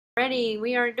Ready,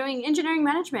 we are doing engineering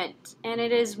management, and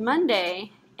it is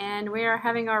Monday, and we are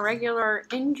having our regular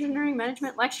engineering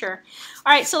management lecture.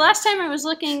 All right, so last time I was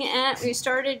looking at, we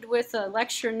started with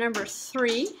lecture number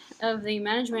 3 of the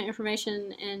Management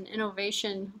Information and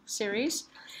Innovation series.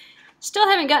 Still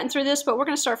haven't gotten through this, but we're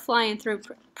going to start flying through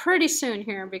pretty soon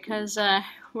here because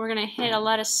we're going to hit a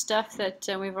lot of stuff that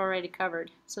we've already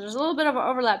covered. So there's a little bit of an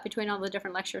overlap between all the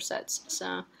different lecture sets.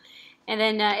 And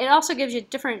then it also gives you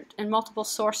different and multiple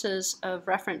sources of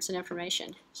reference and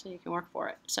information, so you can work for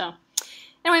it. So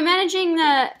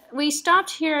anyway, we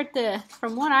stopped here at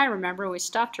from what I remember, we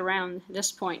stopped around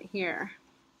this point here,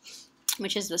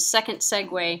 which is the second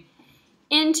segue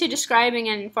into describing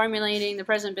and formulating the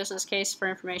present business case for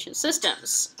information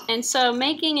systems. And so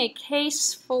making a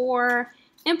case for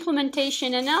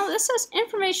implementation, and now this says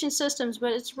information systems,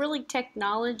 but it's really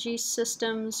technology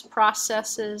systems,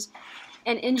 processes,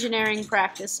 and engineering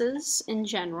practices in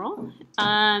general.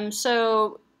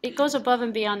 So it goes above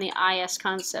and beyond the IS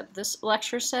concept. This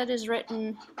lecture set is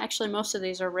written, actually most of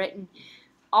these are written,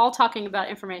 all talking about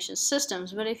information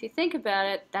systems, but if you think about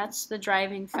it, that's the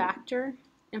driving factor,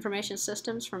 information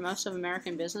systems, for most of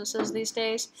American businesses these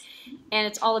days, and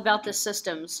it's all about the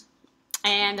systems,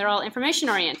 and they're all information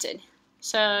oriented.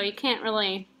 So you can't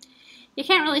really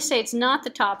say it's not the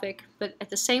topic, but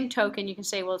at the same token, you can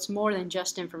say, well, it's more than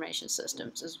just information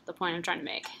systems, is the point I'm trying to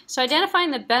make. So identifying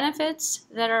the benefits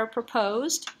that are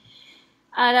proposed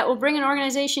that will bring an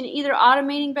organization either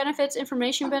automating benefits,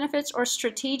 information benefits, or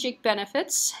strategic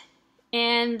benefits,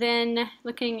 and then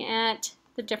looking at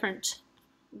the different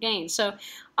gains. So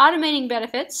automating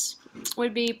benefits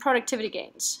would be productivity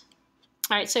gains.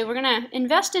 All right, so we're going to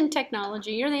invest in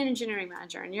technology. You're the engineering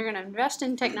manager, and you're going to invest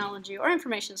in technology or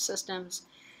information systems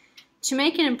to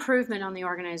make an improvement on the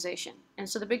organization. And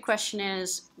so the big question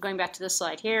is, going back to this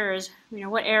slide here, is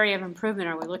what area of improvement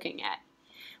are we looking at?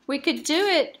 We could do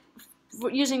it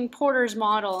using Porter's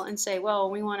model and say, well,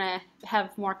 we want to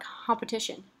have more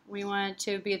competition. We want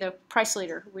to be the price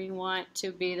leader. We want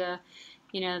to be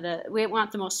we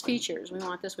want the most features. We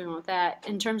want this, we want that,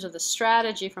 in terms of the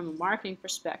strategy from a marketing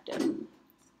perspective.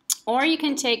 Or you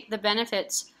can take the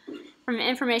benefits from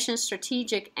information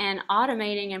strategic and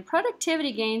automating, and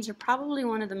productivity gains are probably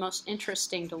one of the most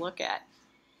interesting to look at.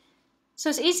 So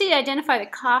it's easy to identify the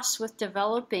costs with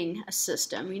developing a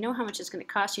system. You know how much it's going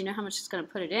to cost, you know how much it's going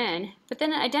to put it in, but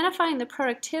then identifying the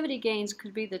productivity gains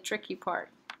could be the tricky part.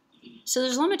 So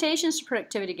there's limitations to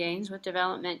productivity gains with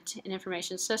development in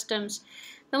information systems.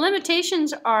 The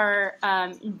limitations are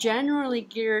generally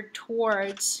geared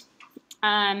towards,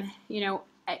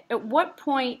 at what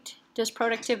point does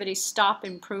productivity stop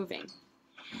improving?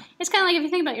 It's kind of like if you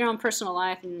think about your own personal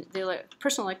life and the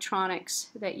personal electronics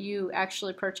that you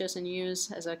actually purchase and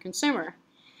use as a consumer.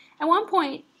 At one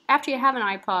point, after you have an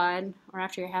iPod, or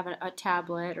after you have a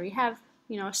tablet, or you have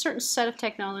a certain set of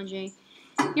technology,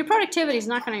 your productivity is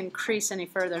not going to increase any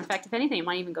further. In fact, if anything, it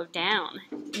might even go down.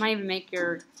 It might even make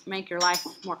your life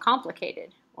more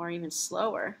complicated or even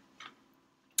slower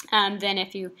than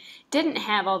if you didn't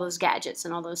have all those gadgets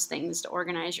and all those things to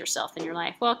organize yourself in your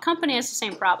life. Well, a company has the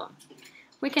same problem.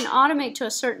 We can automate to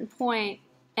a certain point,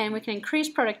 and we can increase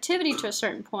productivity to a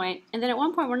certain point, and then at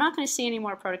one point we're not going to see any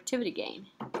more productivity gain.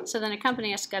 So then a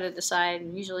company has got to decide,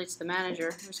 and usually it's the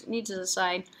manager who needs to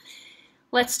decide,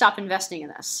 let's stop investing in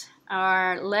this,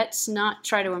 or let's not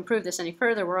try to improve this any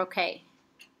further, we're okay.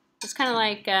 It's kind of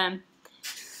like,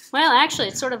 well, actually,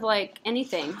 it's sort of like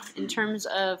anything in terms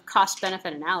of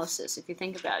cost-benefit analysis, if you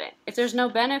think about it. If there's no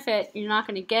benefit, you're not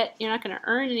going to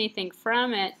earn anything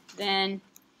from it, then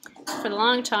for the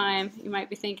long time, you might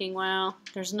be thinking, well,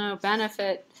 there's no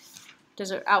benefit.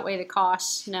 Does it outweigh the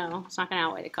costs? No, it's not going to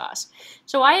outweigh the costs.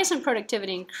 So why isn't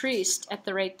productivity increased at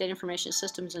the rate that information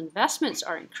systems investments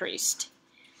are increased?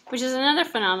 Which is another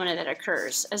phenomenon that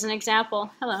occurs. As an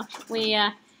example, we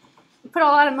put a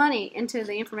lot of money into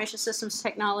the information systems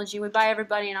technology. We buy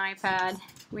everybody an iPad.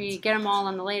 We get them all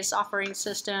on the latest operating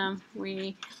system.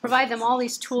 We provide them all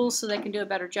these tools so they can do a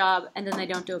better job, and then they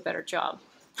don't do a better job.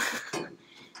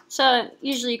 So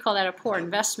usually you call that a poor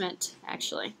investment,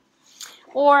 actually.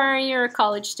 Or you're a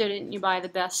college student and you buy the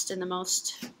best and the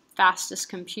most fastest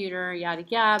computer, yada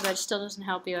yada, but it still doesn't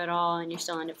help you at all, and you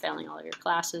still end up failing all of your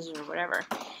classes or whatever.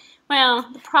 Well,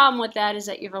 the problem with that is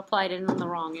that you've applied it in the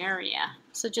wrong area.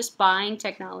 So just buying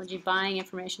technology, buying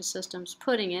information systems,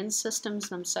 putting in systems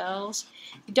themselves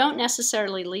don't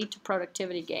necessarily lead to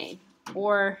productivity gain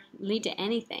or lead to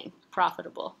anything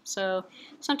profitable. So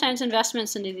sometimes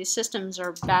investments into these systems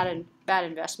are bad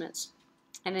investments.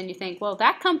 And then you think, well,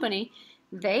 that company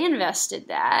they invested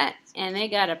that, and they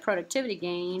got a productivity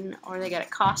gain, or they got a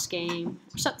cost gain,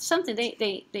 or something.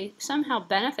 They somehow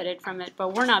benefited from it,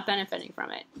 but we're not benefiting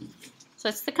from it. So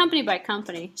it's the company by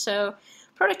company. So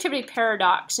productivity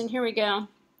paradox, and here we go.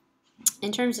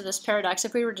 In terms of this paradox,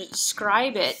 if we were to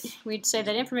describe it, we'd say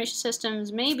that information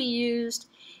systems may be used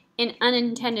in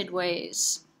unintended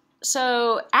ways.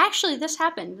 So actually this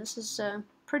happened. This is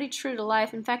pretty true to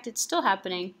life. In fact, it's still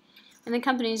happening. And then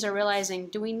companies are realizing,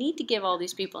 do we need to give all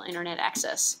these people internet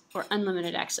access or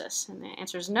unlimited access? And the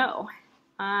answer is no,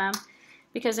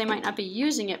 because they might not be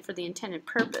using it for the intended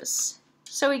purpose.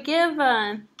 So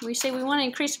we say we want to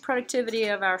increase the productivity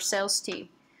of our sales team.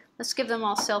 Let's give them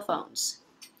all cell phones.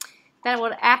 That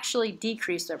would actually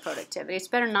decrease their productivity. It's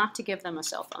better not to give them a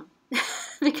cell phone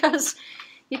because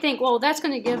you think, well, that's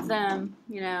going to give them,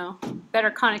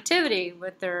 better connectivity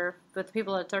with the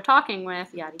people that they're talking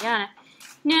with, yada yada.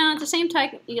 Now, at the same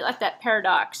time, you let that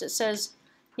paradox. It says,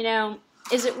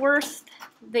 is it worth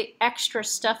the extra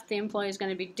stuff the employee is going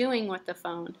to be doing with the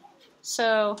phone?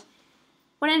 So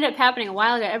what ended up happening a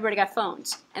while ago, everybody got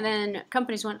phones. And then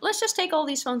companies went, let's just take all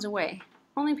these phones away.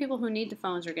 Only people who need the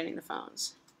phones are getting the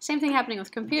phones. Same thing happening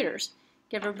with computers.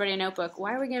 Give everybody a notebook.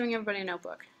 Why are we giving everybody a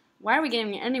notebook? Why are we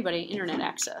giving anybody internet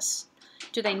access?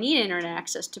 Do they need internet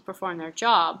access to perform their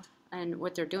job and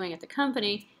what they're doing at the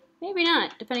company? Maybe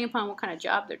not, depending upon what kind of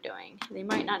job they're doing. They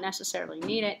might not necessarily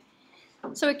need it.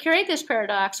 So we create this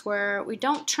paradox where we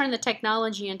don't turn the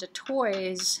technology into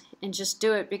toys and just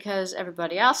do it because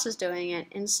everybody else is doing it.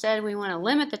 Instead, we want to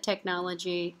limit the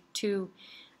technology to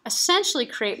essentially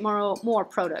create more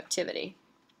productivity.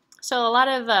 So a lot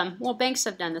of, banks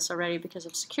have done this already because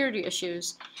of security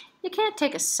issues. You can't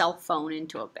take a cell phone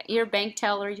into a bank. You're a bank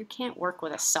teller, you can't work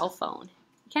with a cell phone.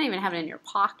 You can't even have it in your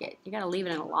pocket. You got to leave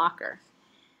it in a locker.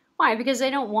 Why? Because they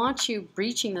don't want you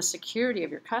breaching the security of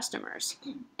your customers.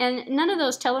 And none of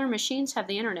those teller machines have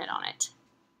the internet on it.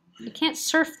 You can't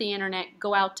surf the internet,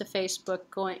 go out to Facebook,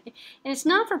 and it's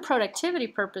not for productivity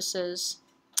purposes,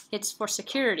 it's for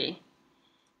security.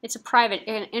 It's a private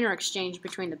inter-exchange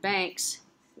between the banks.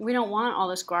 We don't want all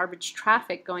this garbage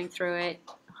traffic going through it,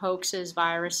 hoaxes,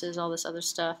 viruses, all this other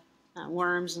stuff,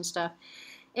 worms and stuff.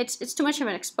 It's too much of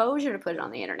an exposure to put it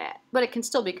on the internet, but it can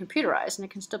still be computerized and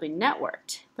it can still be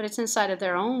networked, but it's inside of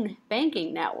their own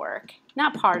banking network,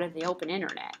 not part of the open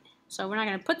internet. So we're not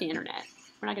going to put the internet,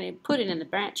 we're not going to put it in the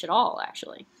branch at all,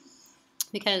 actually,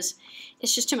 because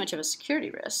it's just too much of a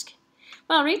security risk.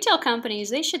 Well, retail companies,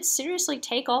 they should seriously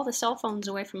take all the cell phones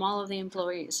away from all of the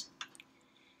employees.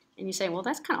 And you say, well,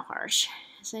 that's kind of harsh.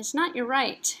 So it's not your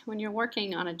right when you're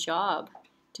working on a job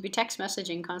to be text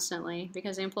messaging constantly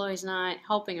because the employee's not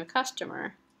helping a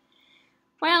customer.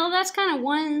 Well, that's kind of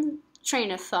one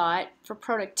train of thought for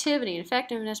productivity and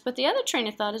effectiveness, but the other train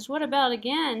of thought is what about,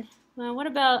 again, what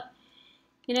about,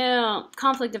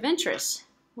 conflict of interest?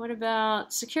 What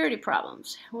about security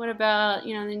problems? What about,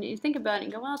 then you think about it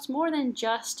and go, well, it's more than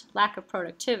just lack of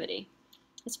productivity.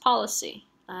 It's policy.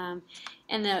 And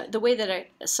the way that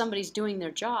somebody's doing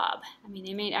their job. I mean,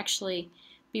 they may actually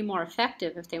be more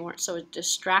effective if they weren't so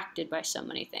distracted by so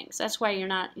many things. That's why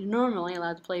you're normally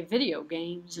allowed to play video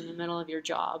games in the middle of your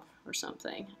job or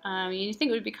something. You think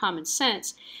it would be common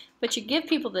sense, but you give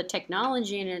people the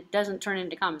technology and it doesn't turn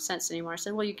into common sense anymore. I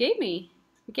said, well, you gave me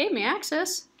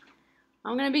access.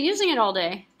 I'm going to be using it all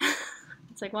day.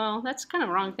 It's like, well, that's kind of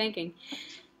wrong thinking.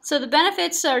 So the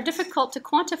benefits are difficult to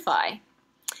quantify.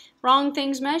 Wrong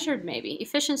things measured, maybe.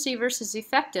 Efficiency versus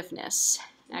effectiveness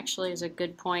actually is a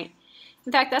good point.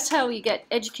 In fact, that's how you get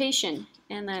education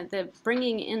and the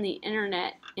bringing in the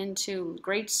internet into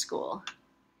grade school.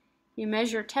 You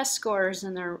measure test scores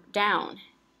and they're down.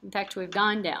 In fact, we've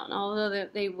gone down. Although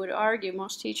they would argue,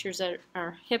 most teachers that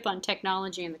are hip on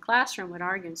technology in the classroom would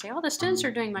argue and say, oh, the students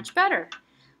are doing much better.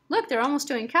 Look, they're almost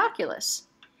doing calculus.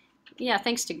 Yeah,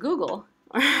 thanks to Google.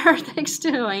 Or thanks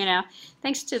to,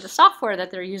 thanks to the software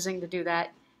that they're using to do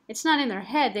that. It's not in their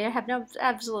head. They have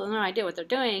absolutely no idea what they're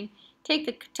doing. Take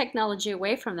the technology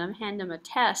away from them, hand them a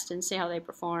test, and see how they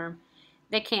perform.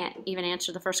 They can't even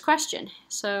answer the first question.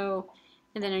 So,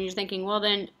 and then you're thinking, well,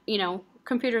 then,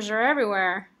 computers are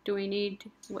everywhere. Do we need,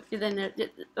 then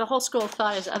the whole school of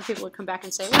thought is other people would come back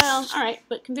and say, well, all right,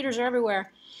 but computers are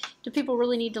everywhere. Do people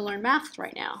really need to learn math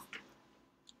right now?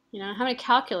 How many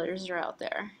calculators are out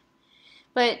there?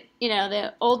 But,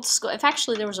 the old school, if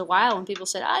actually there was a while when people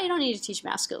said, you don't need to teach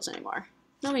math skills anymore.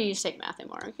 Nobody needs to take math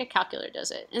anymore. We got a calculator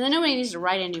does it. And then nobody needs to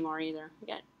write anymore either. We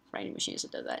got writing machines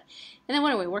that do that. And then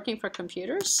what are we, working for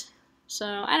computers? So,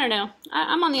 I don't know.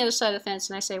 I'm on the other side of the fence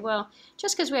and I say, well,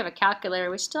 just because we have a calculator,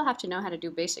 we still have to know how to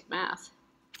do basic math.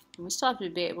 And we still have to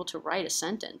be able to write a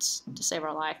sentence to save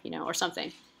our life, or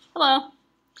something. Hello.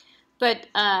 But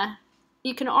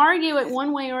you can argue it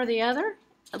one way or the other.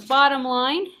 Bottom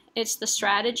line, it's the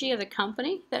strategy of the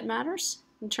company that matters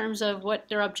in terms of what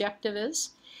their objective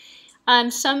is.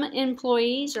 Some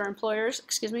employees or employers,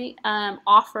 excuse me,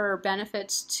 offer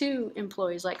benefits to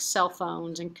employees like cell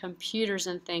phones and computers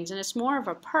and things, and it's more of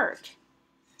a perk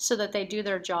so that they do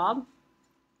their job.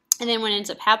 And then what ends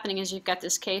up happening is you've got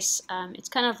this case, it's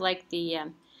kind of like the,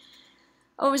 it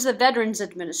was the Veterans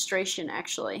Administration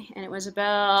actually, and it was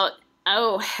about,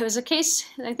 it was a case,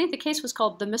 I think the case was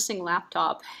called The Missing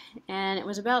Laptop, and it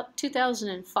was about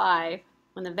 2005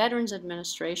 when the Veterans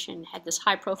Administration had this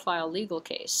high-profile legal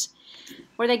case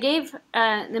where they gave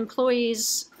the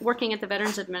employees working at the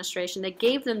Veterans Administration, they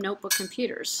gave them notebook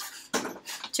computers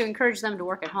to encourage them to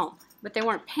work at home, but they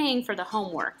weren't paying for the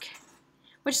homework,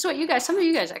 which is what you guys, some of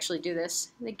you guys actually do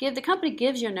this. The company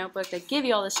gives you a notebook, they give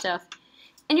you all this stuff,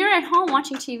 and you're at home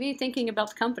watching TV thinking about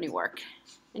the company work,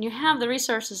 and you have the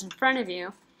resources in front of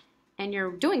you, and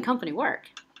you're doing company work,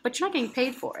 but you're not getting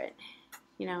paid for it.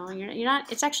 You know, you're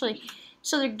not, it's actually,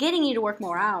 so they're getting you to work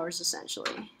more hours,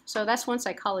 essentially. So that's one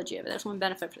psychology of it. That's one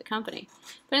benefit for the company.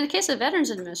 But in the case of the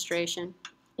Veterans Administration,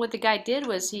 what the guy did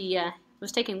was he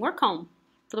was taking work home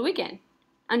for the weekend,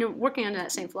 working under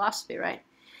that same philosophy, right?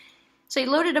 So he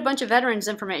loaded a bunch of veterans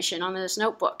information on this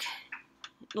notebook.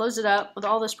 Loads it up with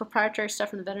all this proprietary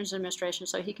stuff from the Veterans Administration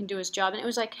so he can do his job. And it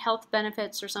was like health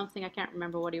benefits or something. I can't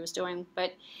remember what he was doing.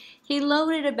 But he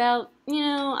loaded about, you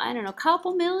know, I don't know, a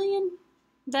couple million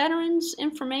veterans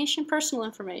information, personal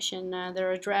information,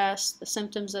 their address, the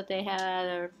symptoms that they had,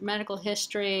 their medical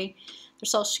history, their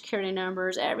social security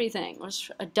numbers, everything was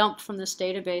a dump from this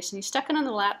database. And he stuck it on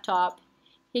the laptop.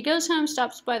 He goes home,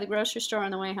 stops by the grocery store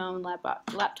on the way home, and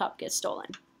laptop gets stolen.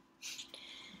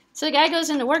 So the guy goes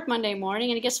into work Monday morning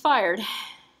and he gets fired.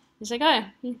 He's like, oh,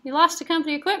 you lost the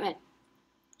company equipment.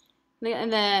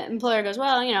 And the employer goes,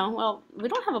 well, you know, well, we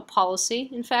don't have a policy.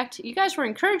 In fact, you guys were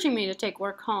encouraging me to take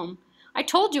work home. I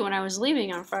told you when I was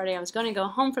leaving on Friday I was going to go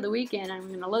home for the weekend. I'm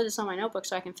going to load this on my notebook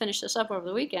so I can finish this up over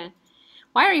the weekend.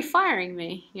 Why are you firing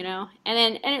me? You know,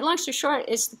 and long story short,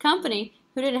 it's the company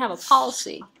who didn't have a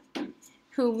policy,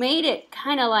 who made it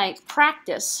kind of like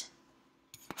practice,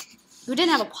 who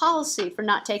didn't have a policy for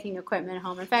not taking equipment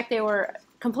home. In fact, they were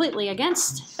completely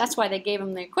against. That's why they gave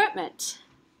him the equipment.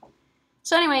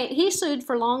 So anyway, he sued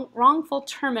for wrongful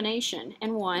termination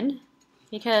and won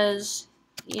because,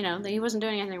 you know, he wasn't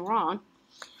doing anything wrong.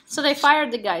 So they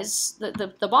fired the guys,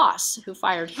 the boss who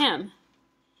fired him.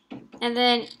 And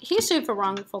then he sued for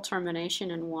wrongful termination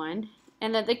and won.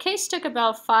 And the case took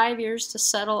about 5 years to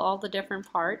settle all the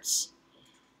different parts.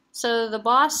 So the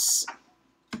boss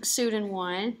sued and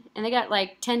won, and they got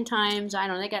like 10 times, I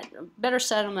don't know, they got a better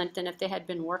settlement than if they had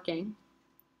been working.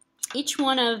 Each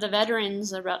one of the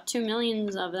veterans, about 2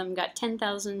 million of them, got about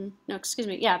 $10,000 to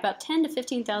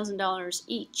 $15,000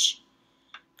 each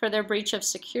for their breach of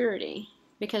security,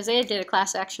 because they did a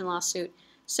class action lawsuit,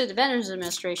 sued the Veterans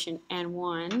Administration and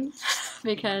won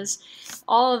because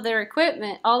all of their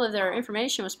equipment, all of their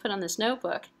information was put on this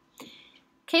notebook.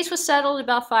 Case was settled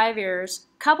about 5 years.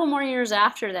 A couple more years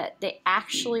after that, they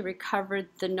actually recovered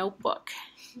the notebook.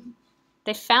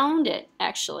 They found it,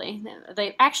 actually.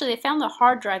 They found the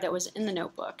hard drive that was in the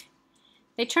notebook.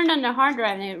 They turned on the hard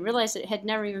drive and they realized it had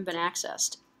never even been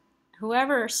accessed.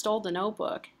 Whoever stole the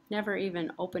notebook never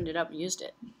even opened it up and used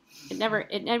it. It never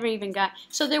even got,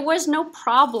 so there was no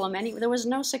problem, there was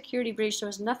no security breach, there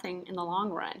was nothing in the long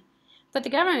run. But the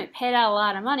government paid out a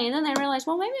lot of money, and then they realized,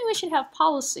 well, maybe we should have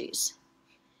policies.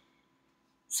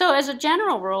 So as a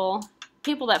general rule,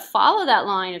 people that follow that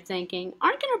line of thinking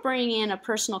aren't going to bring in a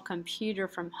personal computer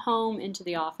from home into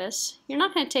the office. You're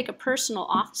not going to take a personal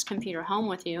office computer home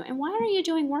with you. And why are you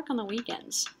doing work on the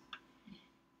weekends?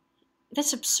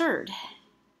 That's absurd.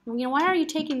 You know, why are you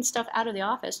taking stuff out of the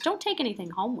office? Don't take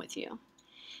anything home with you.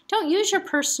 Don't use your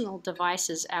personal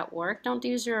devices at work. Don't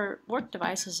use your work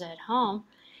devices at home.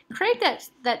 Create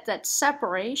that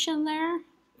separation there.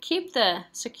 Keep the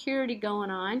security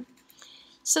going on.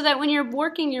 So that when you're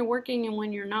working, and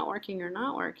when you're not working, you're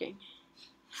not working.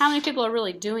 How many people are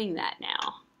really doing that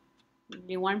now?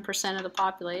 Maybe 1% of the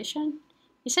population?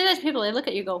 You say that to people, they look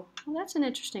at you and go, well, that's an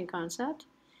interesting concept.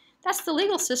 That's the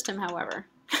legal system, however.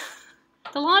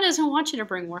 The law doesn't want you to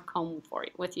bring work home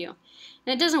with you.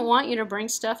 And it doesn't want you to bring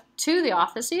stuff to the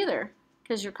office either,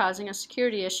 because you're causing a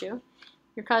security issue.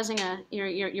 You're causing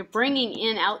you're bringing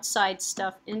in outside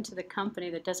stuff into the company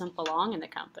that doesn't belong in the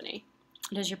company.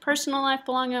 Does your personal life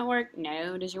belong at work?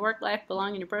 No. Does your work life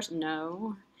belong in your personal?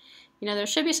 No. You know, there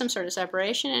should be some sort of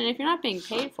separation, and if you're not being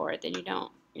paid for it, then you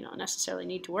don't, necessarily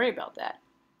need to worry about that.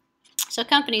 So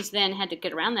companies then had to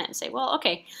get around that and say, well,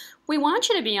 okay, we want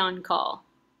you to be on call,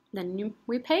 then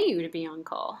we pay you to be on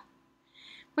call.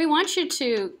 We want you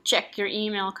to check your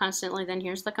email constantly, then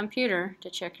here's the computer to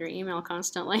check your email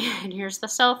constantly, and here's the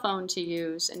cell phone to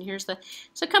use, and here's the...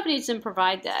 So companies didn't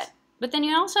provide that. But then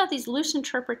you also have these loose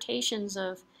interpretations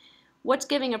of what's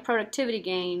giving a productivity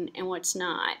gain and what's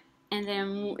not. And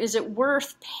then is it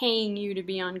worth paying you to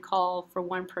be on call for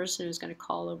one person who's going to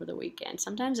call over the weekend?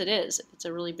 Sometimes it is, if it's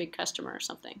a really big customer or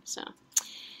something. So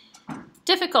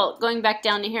difficult, going back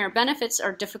down to here, benefits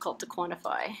are difficult to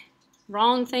quantify.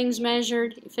 Wrong things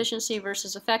measured, efficiency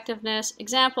versus effectiveness.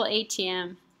 Example,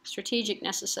 ATM, strategic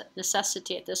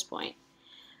necessity at this point.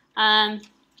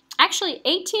 Actually,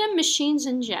 ATM machines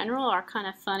in general are kind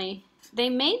of funny. They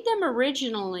made them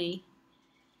originally,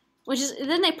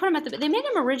 then they put them they made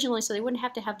them originally so they wouldn't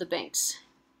have to have the banks.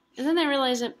 And then they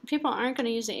realized that people aren't going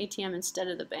to use the ATM instead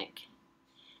of the bank.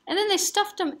 And then they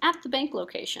stuffed them at the bank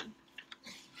location.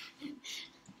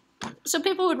 So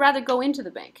people would rather go into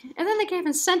the bank. And then they gave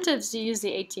incentives to use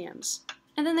the ATMs.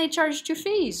 And then they charged you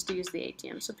fees to use the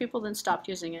ATM. So people then stopped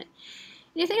using it.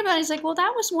 And you think about it, it's like, well,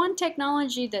 that was one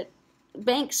technology that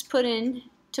banks put in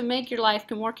to make your life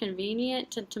more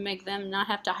convenient, to make them not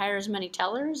have to hire as many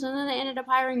tellers. And then they ended up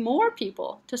hiring more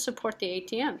people to support the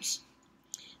ATMs.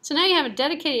 So now you have a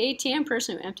dedicated ATM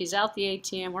person who empties out the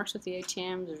ATM, works with the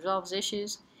ATM, resolves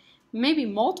issues. Maybe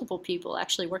multiple people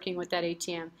actually working with that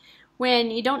ATM.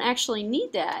 When you don't actually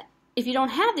need that if you don't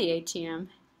have the ATM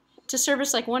to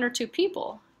service like 1 or 2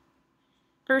 people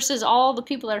versus all the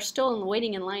people that are still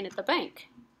waiting in line at the bank.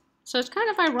 So it's kind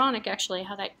of ironic actually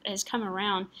how that has come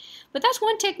around. But that's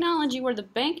one technology where the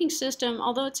banking system,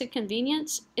 although it's a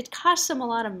convenience, it costs them a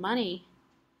lot of money.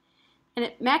 And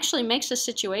it actually makes a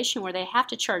situation where they have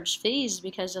to charge fees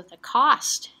because of the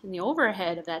cost and the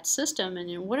overhead of that system.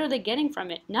 And what are they getting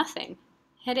from it? Nothing.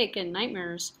 Headache and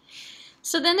nightmares.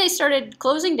 So then they started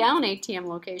closing down ATM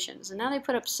locations, and now they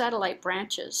put up satellite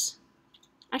branches.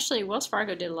 Actually, Wells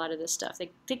Fargo did a lot of this stuff.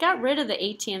 They got rid of the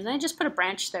ATMs, and they just put a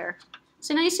branch there.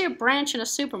 So now you see a branch in a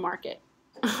supermarket,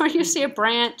 or you see a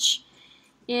branch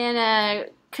in a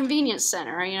convenience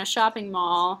center, or a shopping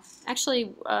mall.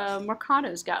 Actually,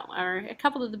 Mercado's got one, or a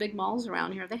couple of the big malls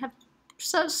around here. They have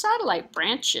satellite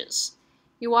branches.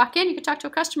 You walk in, you can talk to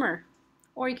a customer,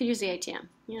 or you can use the ATM.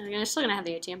 You're still going to have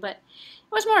the ATM, but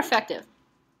it was more effective.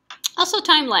 Also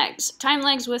time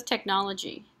lags with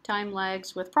technology, time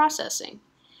lags with processing.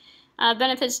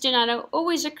 Benefits do not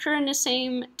always occur in the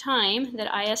same time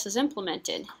that IS is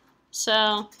implemented.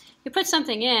 So you put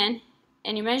something in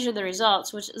and you measure the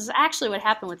results, which is actually what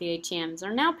happened with the ATMs.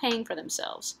 They're now paying for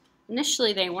themselves.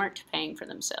 Initially they weren't paying for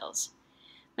themselves.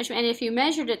 And if you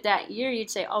measured it that year,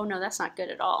 you'd say, oh no, that's not good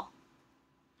at all.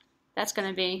 That's going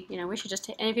to be, we should just,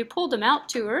 and if you pulled them out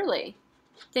too early,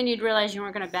 then you'd realize you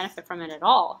weren't going to benefit from it at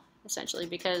all, essentially,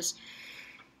 because,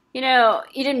 you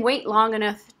didn't wait long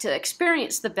enough to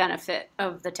experience the benefit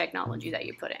of the technology that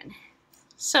you put in.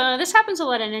 So this happens a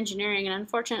lot in engineering, and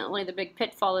unfortunately the big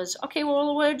pitfall is, okay,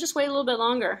 well, we'll just wait a little bit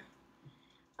longer.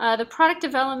 The product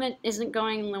development isn't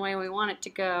going the way we want it to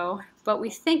go, but we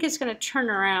think it's going to turn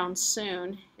around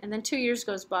soon, and then 2 years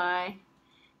goes by.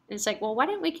 And it's like, well, why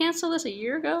didn't we cancel this a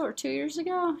year ago or 2 years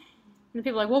ago? And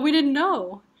people are like, well, we didn't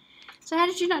know. So how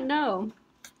did you not know?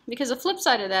 Because the flip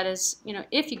side of that is,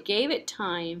 if you gave it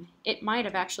time, it might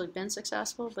have actually been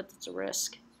successful, but it's a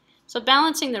risk. So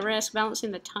balancing the risk,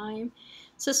 balancing the time,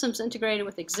 systems integrated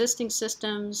with existing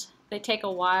systems, they take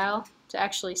a while to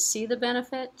actually see the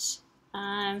benefits.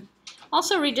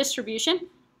 Also redistribution.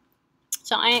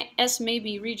 So IS may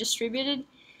be redistributed.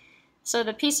 So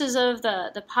the pieces of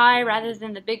the pie, rather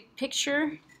than the big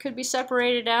picture, could be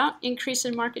separated out. Increase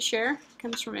in market share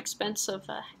comes from expense of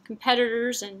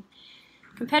competitors and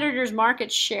competitors'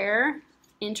 market share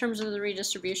in terms of the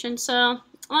redistribution. So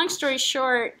long story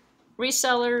short,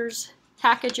 resellers,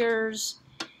 packagers,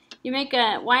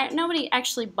 nobody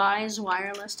actually buys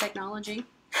wireless technology.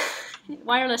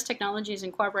 Wireless technology is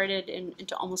incorporated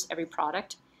into almost every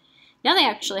product. Now they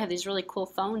actually have these really cool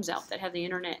phones out that have the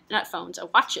internet, not phones,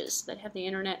 watches that have the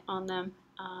internet on them.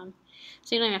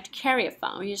 So you don't even have to carry a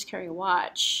phone, you just carry a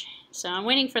watch. So I'm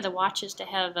waiting for the watches to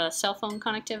have cell phone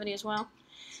connectivity as well,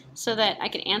 so that I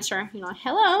can answer,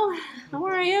 hello, how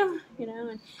are you?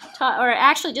 And talk, or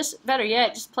actually, just better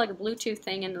yet, just plug a Bluetooth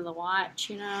thing into the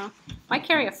watch. Why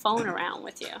carry a phone around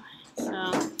with you?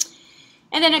 So.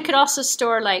 And then it could also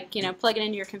store, plug it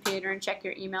into your computer and check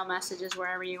your email messages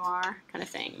wherever you are, kind of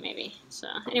thing, maybe. So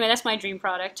anyway, that's my dream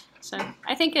product. So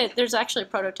I think there's actually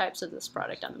prototypes of this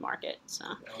product on the market. So.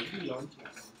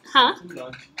 Huh?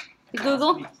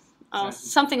 Google? Oh,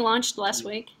 something launched last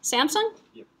week. Samsung?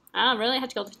 Yep. I really have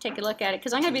to go take a look at it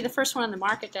because I'm going to be the first one in the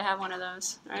market to have one of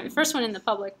those. Right? The first one in the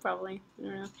public, probably. I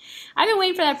don't know. I've been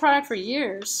waiting for that product for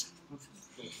years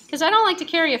because I don't like to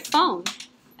carry a phone.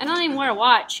 I don't even wear a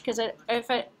watch because I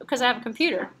have a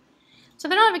computer. So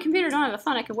if I don't have a computer, don't have a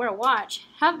phone, I could wear a watch,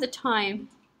 have the time,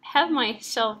 have my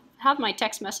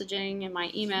text messaging and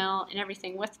my email and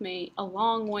everything with me,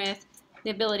 along with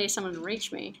the ability of someone to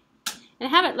reach me. And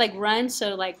have it like run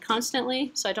so like constantly,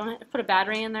 so I don't have to put a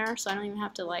battery in there, so I don't even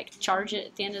have to like charge it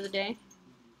at the end of the day.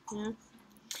 Yeah.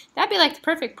 That'd be like the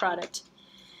perfect product.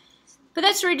 But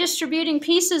that's redistributing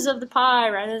pieces of the pie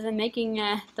rather than making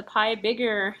the pie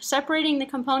bigger, separating the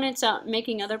components out and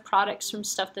making other products from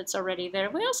stuff that's already there.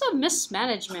 We also have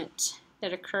mismanagement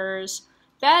that occurs.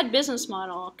 Bad business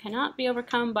model cannot be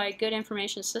overcome by good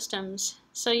information systems.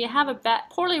 So you have a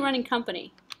poorly running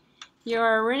company.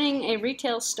 You're running a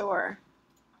retail store,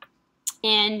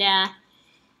 and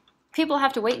people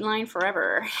have to wait in line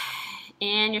forever,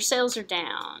 and your sales are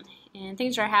down, and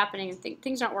things are happening, and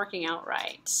things aren't working out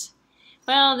right.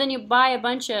 Well, then you buy a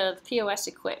bunch of POS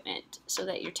equipment so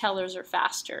that your tellers are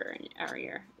faster, or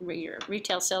your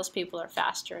retail salespeople are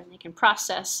faster, and they can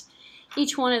process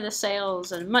each one of the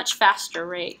sales at a much faster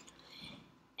rate.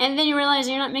 And then you realize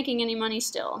you're not making any money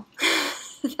still.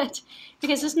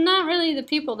 Because it's not really the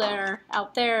people that are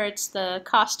out there, it's the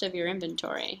cost of your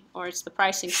inventory, or it's the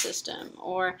pricing system,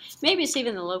 or maybe it's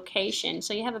even the location.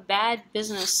 So you have a bad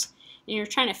business and you're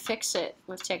trying to fix it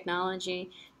with technology.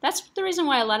 That's the reason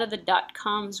why a lot of the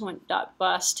 .coms went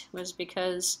bust, was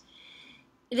because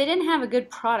they didn't have a good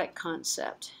product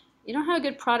concept. You don't have a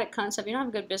good product concept, you don't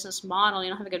have a good business model, you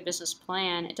don't have a good business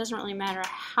plan. It doesn't really matter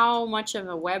how much of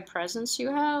a web presence you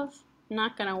have,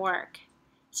 not going to work.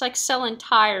 It's like selling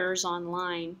tires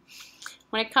online.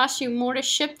 When it costs you more to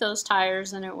ship those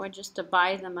tires than it would just to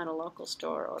buy them at a local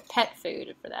store, or pet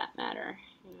food for that matter.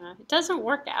 You know, it doesn't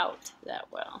work out that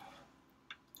well.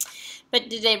 But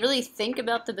did they really think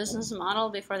about the business model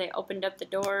before they opened up the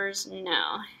doors?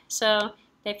 No. So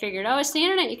they figured, oh, it's the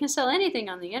internet, you can sell anything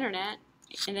on the internet.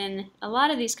 And then a lot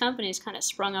of these companies kind of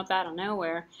sprung up out of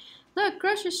nowhere. Look,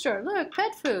 grocery store, look,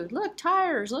 pet food, look,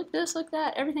 tires, look this, look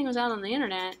that. Everything was out on the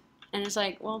internet. And it's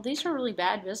like, well, these are really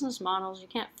bad business models. You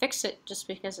can't fix it just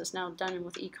because it's now done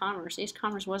with e-commerce.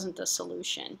 E-commerce wasn't the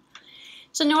solution.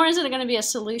 So nor is it going to be a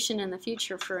solution in the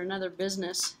future for another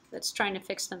business that's trying to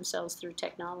fix themselves through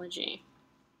technology.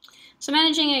 So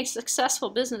managing a successful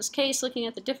business case, looking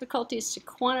at the difficulties to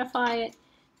quantify it.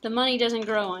 The money doesn't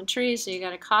grow on trees, so you got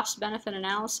to cost-benefit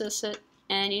analysis it.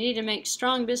 And you need to make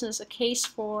strong business a case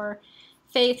for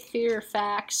faith, fear,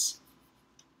 facts.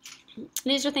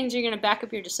 These are things you're going to back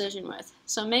up your decision with.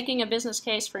 So making a business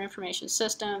case for information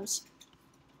systems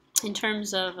in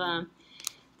terms of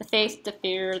the faith, the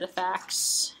fear, the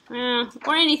facts,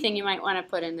 or anything you might want to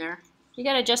put in there. You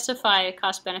got to justify a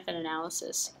cost-benefit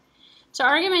analysis. So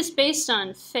arguments based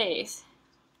on faith.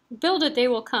 Build it, they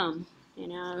will come. You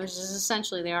know, which is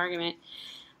essentially the argument.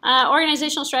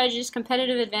 Organizational strategies,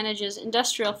 competitive advantages,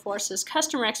 industrial forces,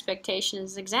 customer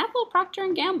expectations. Example, Procter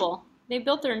 & Gamble. They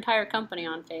built their entire company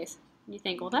on faith. You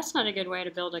think, well, that's not a good way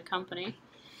to build a company.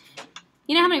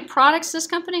 You know how many products this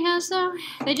company has, though?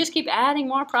 They just keep adding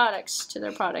more products to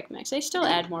their product mix. They still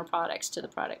add more products to the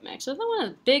product mix. So they're one of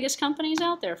the biggest companies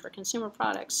out there for consumer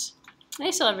products.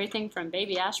 They sell everything from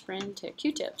baby aspirin to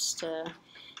Q-tips to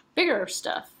bigger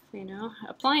stuff, you know,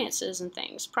 appliances and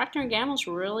things. Procter & Gamble's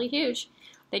really huge.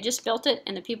 They just built it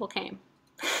and the people came.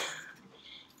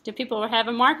 Do people have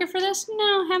a market for this?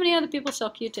 No. How many other people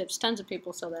sell Q-tips? Tons of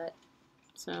people sell that.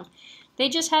 So they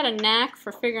just had a knack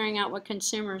for figuring out what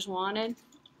consumers wanted,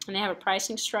 and they have a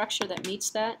pricing structure that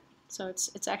meets that. So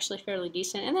it's actually fairly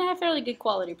decent, and they have fairly good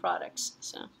quality products.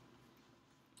 So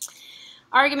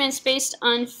arguments based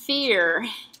on fear.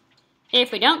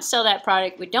 If we don't sell that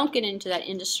product, we don't get into that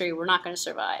industry, we're not going to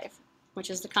survive, which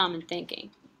is the common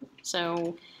thinking.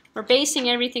 So we're basing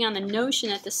everything on the notion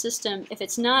that the system, if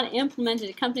it's not implemented,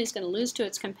 the company is going to lose to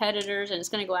its competitors and it's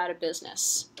going to go out of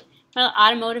business. Well,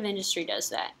 automotive industry does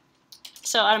that.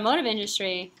 So automotive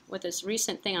industry, with this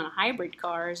recent thing on hybrid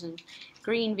cars and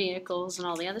green vehicles and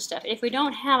all the other stuff, if we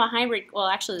don't have a hybrid, well,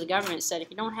 actually the government said if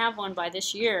you don't have one by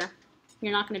this year,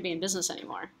 you're not going to be in business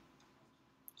anymore.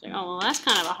 So, oh, well, that's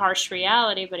kind of a harsh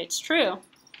reality, but it's true.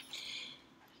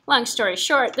 Long story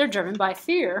short, they're driven by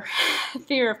fear.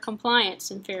 Fear of compliance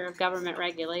and fear of government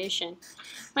regulation.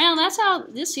 Well, that's how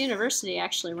this university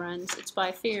actually runs. It's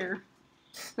by fear.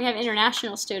 We have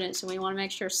international students, and we want to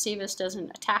make sure SEVIS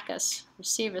doesn't attack us, or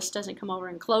SEVIS doesn't come over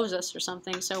and close us or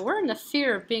something. So we're in the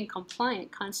fear of being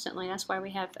compliant constantly. That's why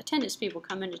we have attendance people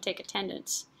come in to take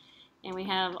attendance. And we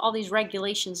have all these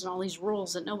regulations and all these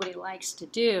rules that nobody likes to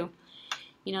do.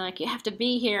 You know, like you have to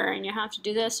be here and you have to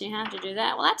do this and you have to do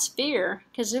that. Well, that's fear,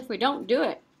 because if we don't do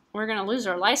it, we're going to lose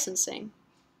our licensing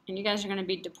and you guys are going to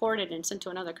be deported and sent to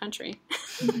another country.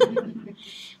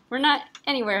 We're not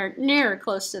anywhere near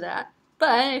close to that.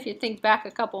 But if you think back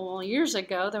a couple years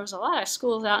ago, there was a lot of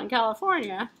schools out in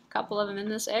California, a couple of them in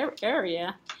this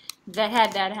area, that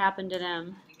had that happen to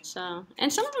them. So,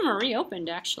 and some of them are reopened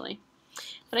actually.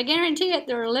 But I guarantee it,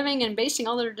 they're living and basing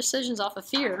all their decisions off of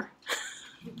fear.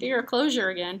 Fear of closure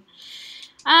again.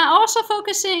 Also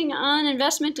focusing on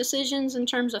investment decisions in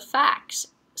terms of facts.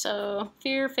 So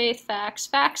fear, faith, facts.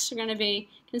 Facts are going to be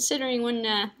considering when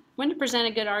to present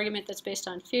a good argument that's based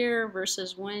on fear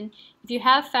versus when, if you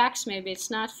have facts, maybe it's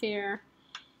not fear.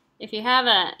 If you have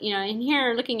in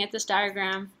here, looking at this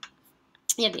diagram,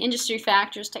 you have the industry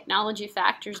factors, technology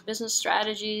factors, business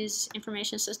strategies,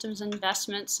 information systems,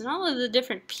 investments, and all of the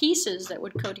different pieces that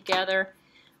would go together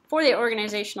for the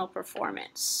organizational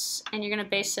performance. And you're going to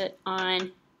base it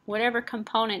on whatever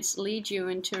components lead you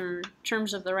into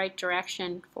terms of the right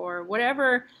direction for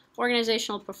whatever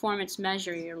organizational performance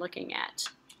measure you're looking at.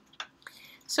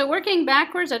 So working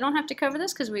backwards, I don't have to cover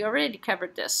this because we already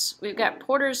covered this. We've got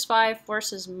Porter's 5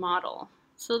 forces model.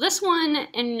 So this one,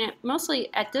 and mostly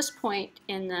at this point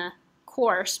in the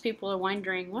course, people are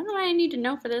wondering, what do I need to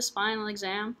know for this final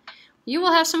exam? You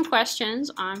will have some questions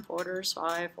on Porter's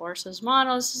 5 forces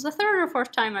model. This is the third or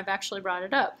fourth time I've actually brought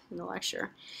it up in the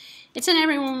lecture. It's in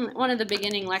every one of the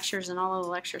beginning lectures in all of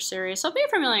the lecture series, so be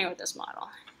familiar with this model.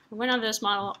 I went over this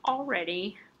model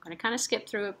already. I'm going to kind of skip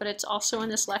through it, but it's also in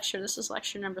this lecture. This is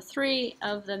lecture number 3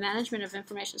 of the Management of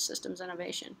Information Systems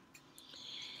Innovation.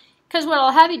 Because what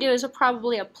I'll have you do is I'll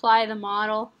probably apply the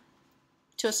model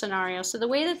to a scenario. So the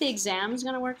way that the exam is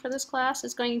going to work for this class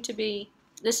is going to be,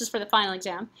 this is for the final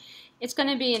exam, it's going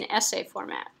to be an essay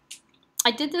format.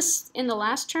 I did this in the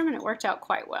last term and it worked out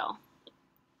quite well.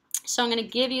 So I'm going to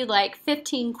give you like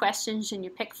 15 questions and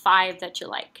you pick 5 that you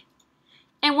like.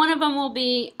 And one of them will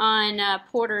be on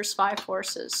Porter's 5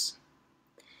 forces.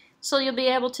 So you'll be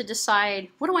able to decide,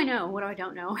 what do I know, what do I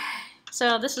don't know?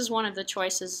 So this is one of the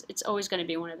choices. It's always going to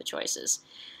be one of the choices.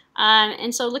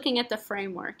 And so looking at the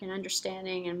framework and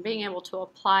understanding and being able to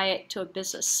apply it to a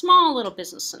small little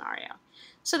business scenario.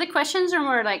 So the questions are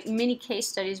more like mini case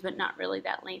studies, but not really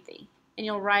that lengthy. And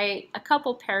you'll write a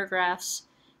couple paragraphs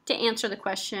to answer the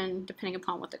question depending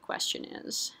upon what the question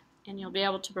is. And you'll be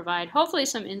able to provide hopefully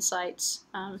some insights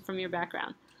from your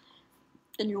background.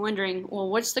 And you're wondering, well,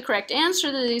 what's the correct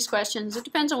answer to these questions? It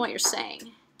depends on what you're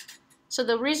saying. So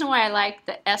the reason why I like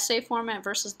the essay format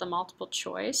versus the multiple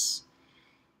choice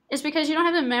is because you don't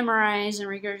have to memorize and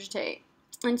regurgitate.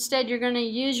 Instead, you're going to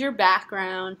use your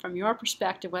background from your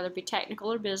perspective, whether it be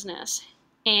technical or business,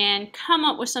 and come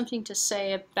up with something to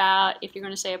say about, if you're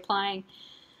going to say applying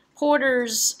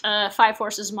Porter's 5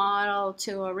 forces model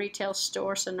to a retail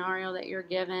store scenario that you're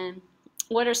given.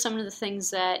 What are some of the things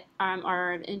that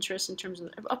are of interest in terms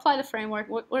of, apply the framework,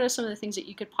 what are some of the things that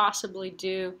you could possibly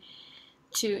do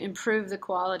to improve the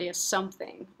quality of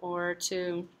something or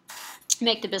to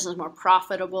make the business more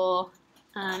profitable,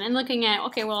 and looking at,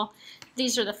 okay, well,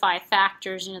 these are the 5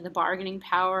 factors, the bargaining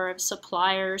power of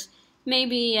suppliers.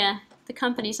 Maybe the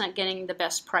company's not getting the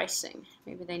best pricing.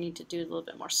 Maybe they need to do a little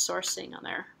bit more sourcing on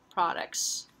their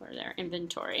products or their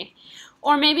inventory.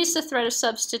 Or maybe it's the threat of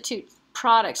substitute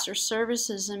products or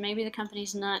services, and maybe the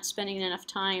company's not spending enough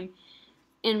time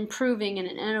improving and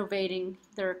innovating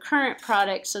their current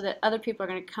product so that other people are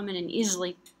going to come in and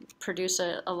easily produce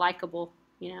a likable,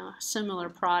 similar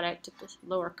product at the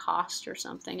lower cost or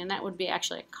something. And that would be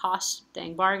actually a cost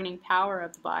thing, bargaining power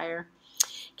of the buyer.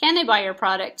 Can they buy your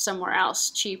product somewhere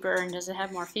else cheaper, and does it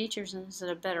have more features, and is it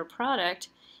a better product?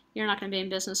 You're not going to be in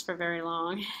business for very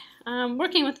long.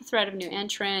 Working with the threat of new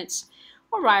entrants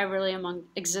or rivalry among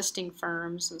existing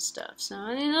firms and stuff. So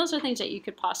those are things that you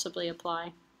could possibly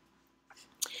apply.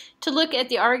 To look at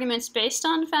the arguments based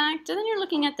on fact, and then you're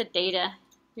looking at the data.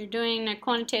 You're doing a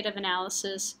quantitative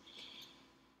analysis,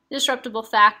 disruptible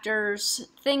factors,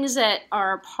 things that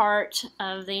are part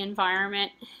of the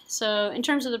environment. So in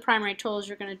terms of the primary tools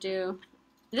you're going to do,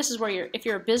 this is where if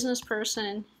you're a business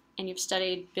person and you've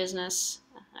studied business,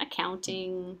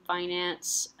 accounting,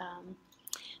 finance,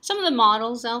 some of the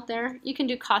models out there, you can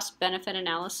do cost-benefit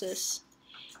analysis.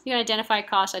 You can identify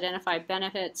costs, identify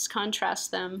benefits,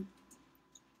 contrast them,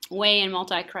 weigh and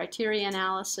multi-criteria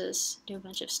analysis, do a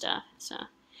bunch of stuff. So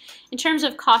in terms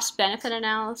of cost-benefit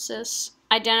analysis,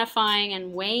 identifying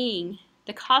and weighing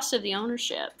the cost of the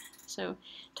ownership. So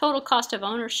total cost of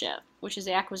ownership, which is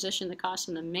the acquisition, the cost,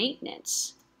 and the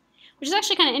maintenance, which is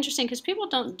actually kind of interesting because people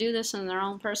don't do this in their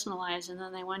own personal lives, and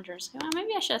then they wonder, well,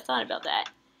 maybe I should have thought about that.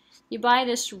 You buy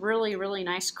this really, really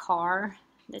nice car,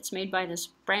 It's made by this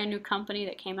brand new company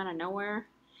that came out of nowhere,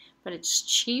 but it's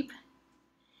cheap.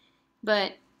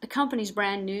 But the company's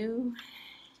brand new.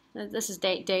 This is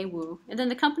Daewoo. And then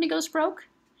the company goes broke.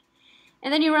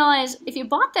 And then you realize if you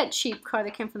bought that cheap car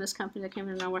that came from this company that came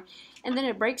out of nowhere, and then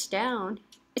it breaks down,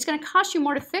 it's going to cost you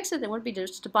more to fix it than it would be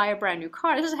just to buy a brand new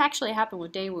car. This has actually happened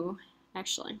with Daewoo,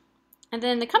 actually. And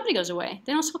then the company goes away.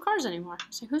 They don't sell cars anymore.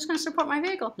 So who's going to support my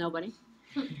vehicle? Nobody.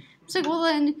 It's like, well,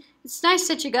 then it's nice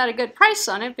that you got a good price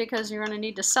on it because you're going to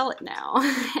need to sell it now.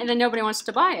 And then nobody wants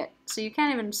to buy it. So you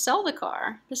can't even sell the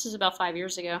car. This is about 5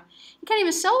 years ago. You can't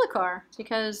even sell the car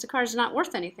because the car is not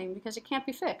worth anything because it can't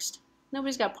be fixed.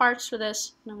 Nobody's got parts for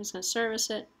this. Nobody's going to service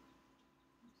it.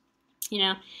 You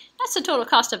know, that's the total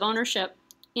cost of ownership.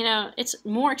 You know, it's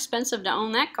more expensive to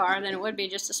own that car than it would be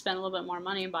just to spend a little bit more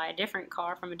money and buy a different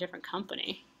car from a different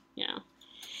company, you know.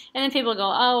 And then people go,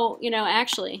 oh, you know,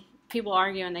 actually, people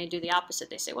argue and they do the opposite.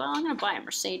 They say, well, I'm going to buy a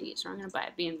Mercedes or I'm going to buy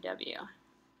a BMW. You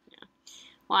know.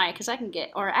 Why? Because I can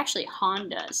get, or actually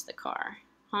Honda's the car.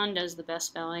 Honda's the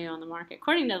best value on the market,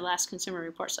 according to the last Consumer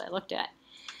Reports that I looked at.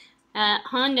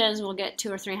 Hondas will get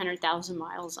 200,000 or 300,000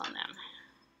 miles on them.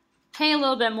 Pay a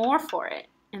little bit more for it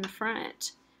in the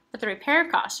front. But the repair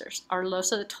costs are low,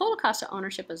 so the total cost of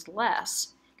ownership is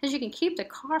less because you can keep the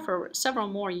car for several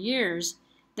more years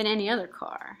than any other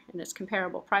car in this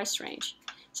comparable price range.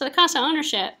 So the cost of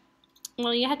ownership,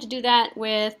 well, you have to do that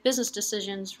with business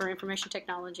decisions for information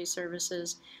technology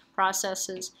services,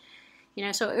 processes. You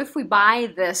know, so if we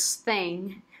buy this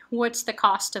thing, what's the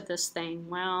cost of this thing?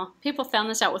 Well, people found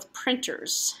this out with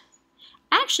printers.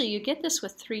 Actually, you get this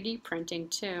with 3D printing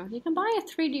too. You can buy a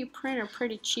 3D printer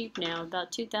pretty cheap now, about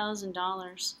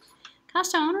 $2,000.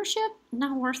 Cost of ownership?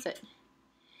 Not worth it.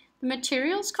 The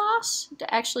materials cost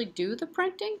to actually do the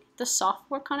printing, the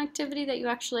software connectivity that you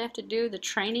actually have to do, the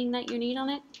training that you need on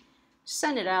it,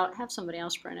 send it out, have somebody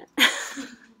else print it.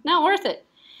 Not worth it.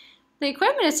 The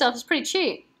equipment itself is pretty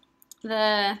cheap.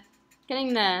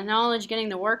 Getting the knowledge, getting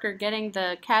the worker, getting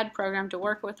the CAD program to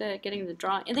work with it, getting the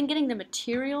drawing, and then getting the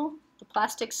material, the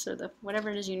plastics or the whatever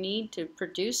it is you need to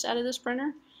produce out of this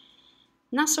printer,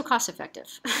 not so cost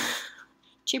effective.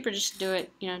 Cheaper just to do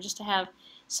it, you know, just to have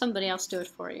somebody else do it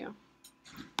for you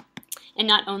and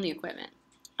not own the equipment.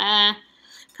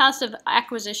 Cost of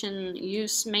acquisition,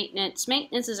 use, maintenance.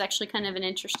 Maintenance is actually kind of an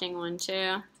interesting one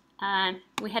too.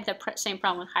 We had the same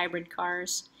problem with hybrid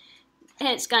cars.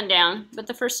 It's gone down, but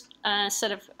the first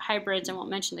set of hybrids, I won't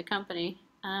mention the company,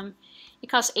 it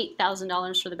costs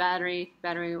 $8,000 for the battery.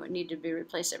 Battery would need to be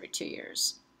replaced every 2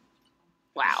 years.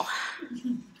 Wow.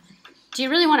 Do you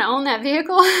really want to own that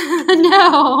vehicle?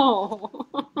 No.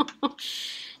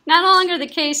 Not longer the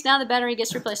case. Now the battery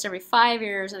gets replaced every 5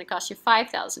 years, and it costs you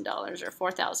 $5,000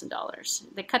 or $4,000.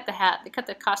 They cut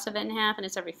the cost of it in half, and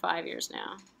it's every 5 years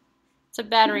now. It's a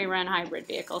battery-run hybrid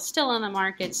vehicle, still on the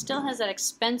market, still has that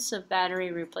expensive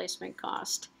battery replacement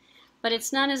cost, but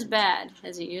it's not as bad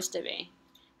as it used to be.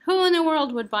 Who in the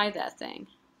world would buy that thing?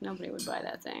 Nobody would buy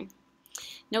that thing.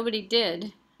 Nobody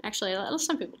did. Actually,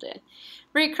 some people did.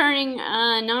 Recurring,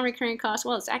 non-recurring costs,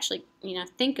 well, it's actually, you know,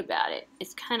 think about it.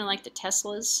 It's kind of like the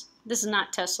Teslas. This is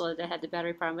not Tesla that had the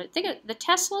battery problem, but think of the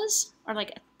Teslas are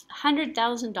like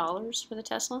 $100,000 for the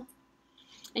Tesla,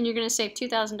 and you're going to save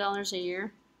 $2,000 a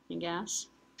year in gas.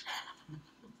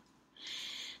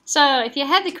 So if you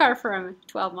had the car for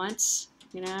 12 months,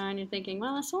 you know, and you're thinking,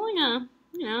 well, it's only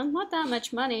you know, not that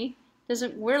much money. Does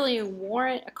it really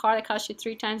warrant a car that costs you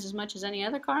 3 times as much as any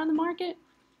other car on the market?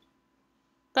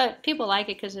 But people like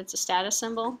it because it's a status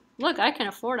symbol. Look, I can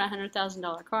afford a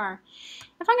 $100,000 car.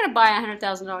 If I'm going to buy a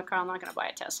 $100,000 car, I'm not going to buy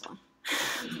a Tesla.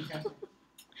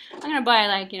 I'm going to buy,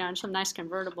 like, you know, some nice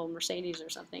convertible Mercedes or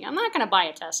something. I'm not going to buy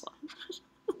a Tesla.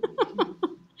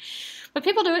 But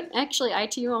people do it. Actually,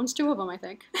 ITU owns 2 of them, I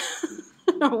think.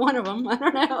 Or 1 of them. I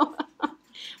don't know.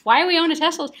 Why we own a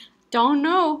Tesla? Don't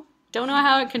know. Don't know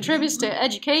how it contributes to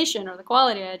education or the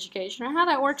quality of education or how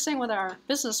that works in with our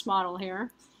business model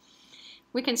here.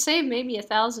 We can save maybe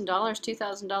 $1,000,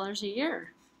 $2,000 a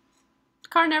year. The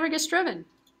car never gets driven.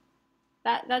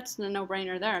 That's the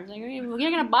no-brainer there. I'm thinking, you're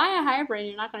going to buy a hybrid,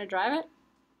 you're not going to drive it?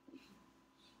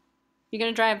 You're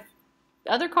going to drive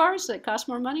other cars that cost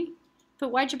more money?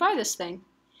 But why'd you buy this thing?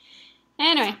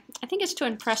 Anyway, I think it's to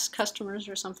impress customers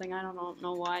or something. I don't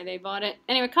know why they bought it.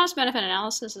 Anyway, cost-benefit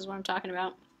analysis is what I'm talking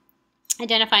about.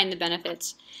 Identifying the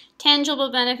benefits.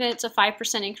 Tangible benefits, a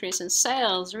 5% increase in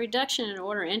sales, a reduction in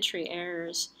order entry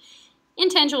errors.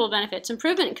 Intangible benefits,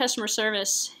 improvement in customer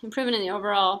service, improvement in the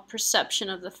overall perception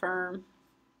of the firm.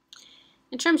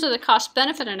 In terms of the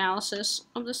cost-benefit analysis,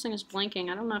 oh, this thing is blinking.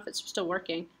 I don't know if it's still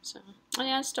working. So,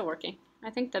 yeah, it's still working. I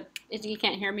think that you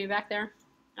can't hear me back there.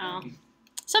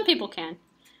 Some people can.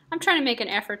 I'm trying to make an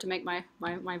effort to make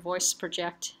my voice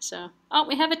project. So, oh,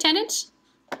 we have attendance?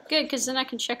 Good, because then I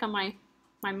can check on my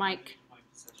mic.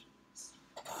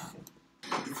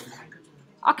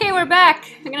 Okay, we're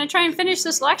back. I'm going to try and finish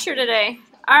this lecture today.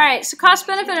 All right, so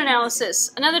cost-benefit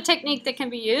analysis, another technique that can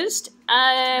be used.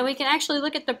 We can actually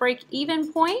look at the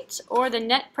break-even point or the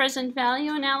net present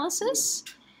value analysis,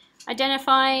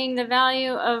 identifying the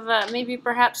value of maybe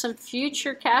perhaps some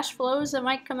future cash flows that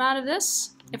might come out of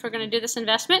this if we're going to do this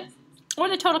investment, or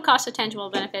the total cost of tangible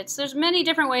benefits. There's many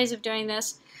different ways of doing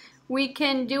this. We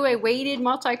can do a weighted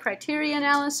multi-criteria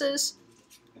analysis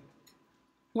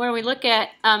where we look at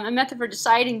a method for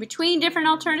deciding between different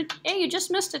alternatives. Hey, you just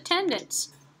missed attendance.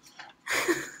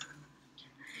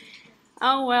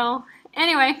 Oh, well.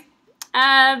 Anyway,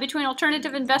 between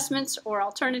alternative investments or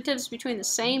alternatives between the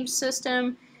same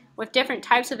system with different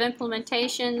types of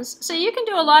implementations. So you can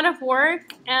do a lot of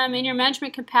work in your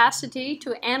management capacity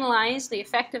to analyze the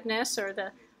effectiveness or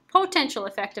the potential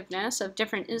effectiveness of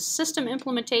different system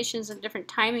implementations and different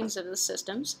timings of the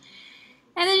systems.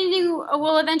 And then you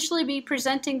will eventually be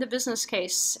presenting the business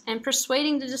case and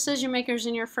persuading the decision makers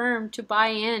in your firm to buy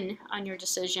in on your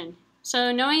decision.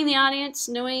 So knowing the audience,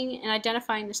 knowing and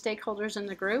identifying the stakeholders in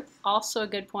the group, also a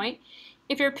good point.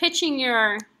 If you're pitching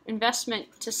your investment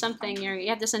to something, you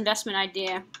have this investment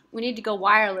idea, we need to go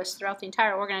wireless throughout the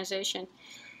entire organization,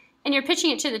 and you're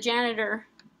pitching it to the janitor,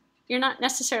 you're not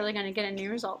necessarily going to get any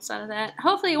results out of that.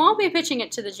 Hopefully you won't be pitching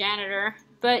it to the janitor,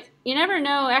 but you never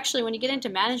know actually when you get into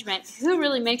management who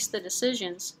really makes the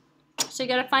decisions. So you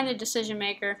got to find the decision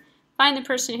maker, find the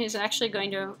person who's actually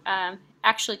going to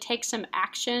actually take some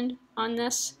action on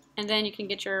this, and then you can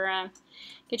get your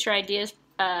ideas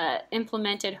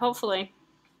implemented, hopefully,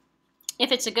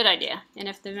 if it's a good idea and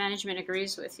if the management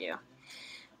agrees with you.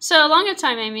 So a long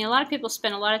time, Amy, a lot of people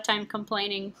spend a lot of time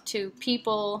complaining to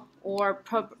people or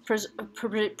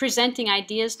presenting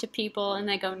ideas to people, and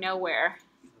they go nowhere.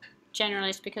 Generally,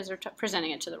 it's because they're presenting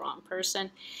it to the wrong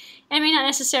person. And it may not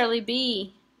necessarily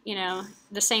be, you know,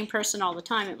 the same person all the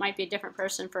time. It might be a different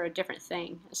person for a different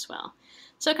thing as well.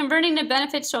 So converting the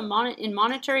benefits to in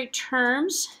monetary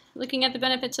terms, looking at the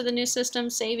benefits of the new system,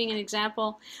 saving an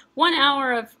example, 1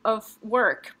 hour of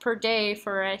work per day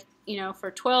for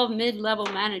for 12 mid-level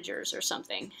managers or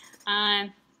something.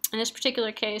 In this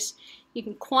particular case, you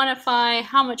can quantify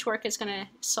how much work it's going to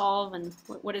solve and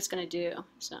what it's going to do.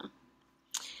 So,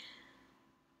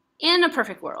 in a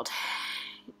perfect world.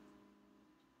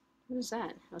 What is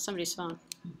that? Oh, somebody's phone.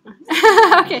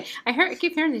 Okay, I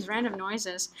keep hearing these random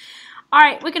noises. All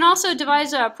right, we can also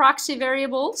devise proxy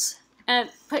variables.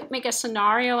 Make a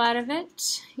scenario out of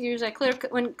it. Use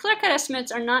when clear-cut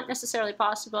estimates are not necessarily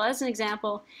possible. As an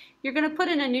example, you're going to put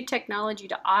in a new technology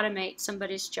to automate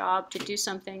somebody's job to do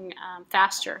something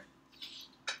faster.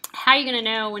 How are you going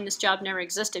to know when this job never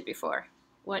existed before?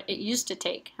 What it used to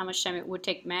take, how much time it would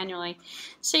take manually.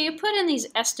 So you put in these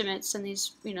estimates and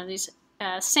these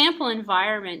sample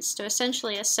environments to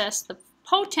essentially assess the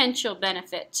potential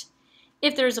benefit,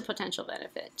 if there is a potential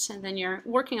benefit. And then you're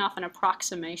working off an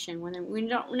approximation. When we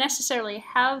don't necessarily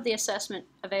have the assessment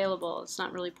available, it's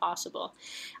not really possible.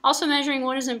 Also measuring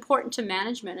what is important to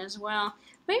management as well.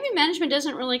 Maybe management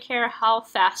doesn't really care how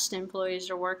fast employees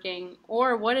are working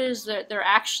or what it is that they're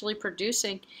actually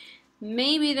producing.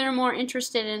 Maybe they're more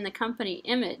interested in the company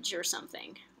image or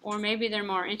something. Or maybe they're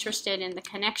more interested in the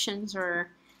connections or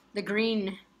the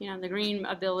green, the green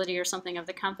ability or something of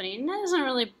the company. And that doesn't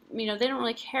really, they don't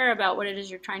really care about what it is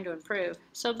you're trying to improve.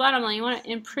 So bottom line, you want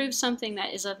to improve something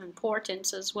that is of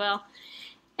importance as well.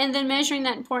 And then measuring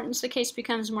that importance, the case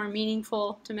becomes more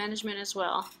meaningful to management as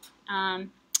well.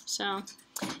 So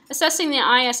assessing the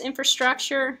IS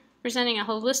infrastructure, presenting a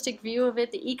holistic view of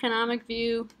it, the economic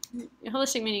view,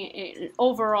 holistic meaning an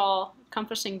overall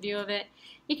encompassing view of it,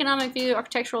 economic view,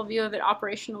 architectural view of it,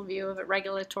 operational view of it,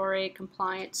 regulatory,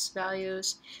 compliance,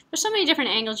 values. There's so many different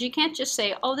angles. You can't just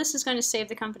say, oh, this is going to save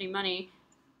the company money.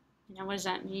 What does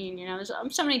that mean? There's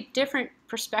so many different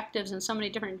perspectives and so many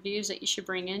different views that you should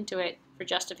bring into it for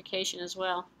justification as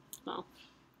well. All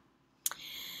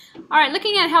right,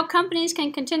 looking at how companies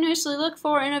can continuously look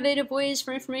for innovative ways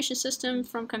for information systems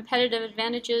from competitive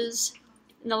advantages.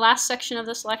 In the last section of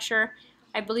this lecture,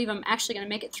 I believe I'm actually going to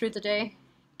make it through the day.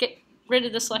 Get rid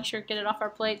of this lecture, get it off our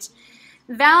plates.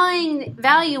 Valuing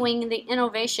the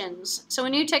innovations. So a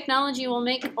new technology will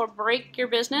make or break your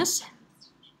business.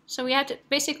 So we have to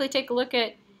basically take a look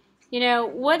at,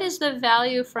 what is the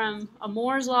value from a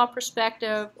Moore's Law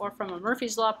perspective or from a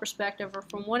Murphy's Law perspective or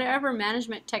from whatever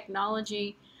management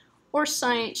technology or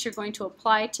science you're going to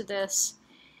apply to this.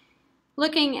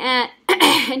 Looking at,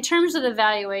 in terms of the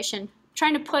valuation,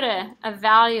 trying to put a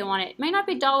value on it. It may not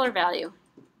be dollar value.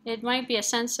 It might be a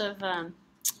sense of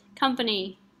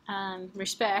company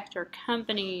respect or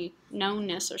company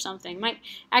knownness or something. Might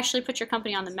actually put your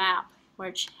company on the map,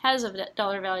 which has a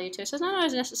dollar value too. So it's not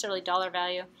always necessarily dollar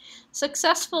value.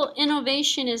 Successful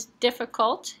innovation is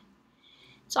difficult.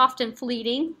 It's often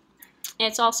fleeting.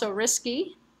 It's also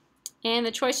risky. And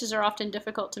the choices are often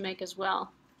difficult to make as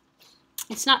well.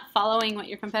 It's not following what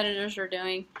your competitors are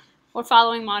doing or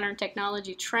following modern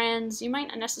technology trends. You might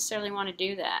not necessarily want to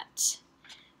do that.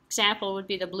 Example would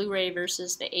be the Blu-ray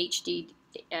versus the HD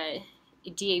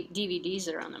DVDs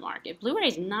that are on the market. Blu-ray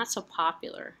is not so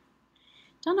popular.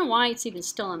 Don't know why it's even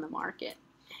still on the market.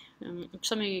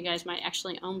 Some of you guys might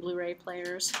actually own Blu-ray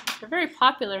players. They're very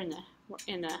popular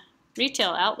in the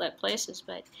retail outlet places,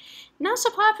 but not so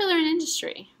popular in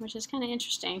industry, which is kind of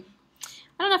interesting.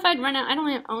 I don't know if I'd run out. I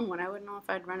don't own one. I wouldn't know if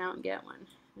I'd run out and get one.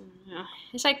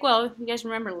 It's like, well, you guys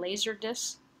remember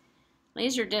Laserdisc?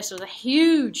 Laserdisc was a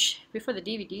huge, before the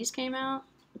DVDs came out,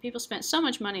 people spent so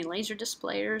much money on Laserdisc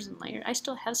players, and I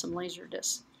still have some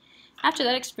Laserdiscs. After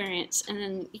that experience, and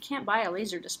then you can't buy a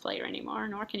Laserdisc player anymore,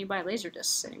 nor can you buy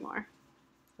Laserdiscs anymore.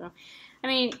 So, I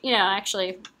mean, you know,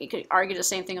 actually, you could argue the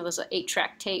same thing with those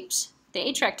 8-track tapes. The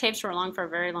 8-track tapes were along for a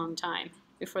very long time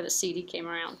before the CD came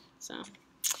around. So, all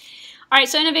right,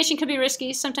 so innovation could be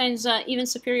risky. Sometimes even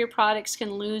superior products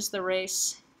can lose the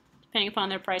race, depending upon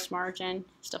their price margin,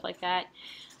 stuff like that.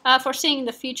 Foreseeing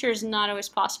the future is not always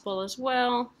possible as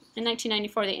well. In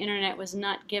 1994, the internet was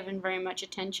not given very much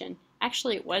attention.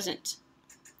 Actually, it wasn't.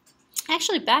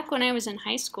 Actually, back when I was in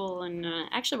high school and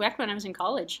actually back when I was in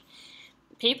college,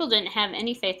 people didn't have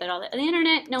any faith at all. The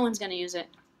internet, no one's going to use it.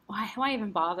 Why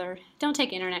even bother? Don't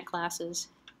take internet classes.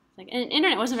 And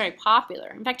internet wasn't very popular.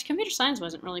 In fact, computer science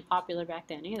wasn't really popular back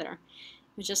then either.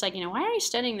 It was just like, you know, why are you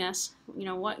studying this? You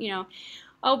know, what, you know,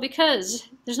 oh, because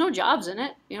there's no jobs in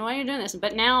it. You know, why are you doing this?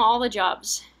 But now all the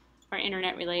jobs are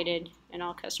internet related and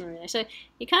all customer related. So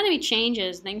the economy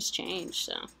changes, things change.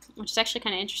 So, which is actually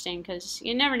kind of interesting because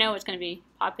you never know what's going to be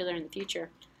popular in the future.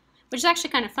 Which is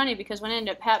actually kind of funny because what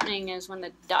ended up happening is when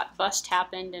the dot bust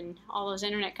happened and all those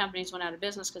internet companies went out of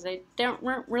business because they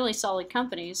weren't really solid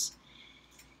companies.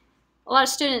 A lot of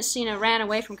students, you know, ran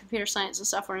away from computer science and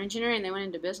software engineering and they went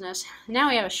into business. Now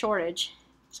we have a shortage.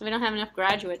 So we don't have enough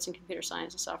graduates in computer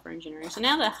science and software engineering. So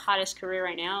now the hottest career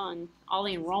right now and all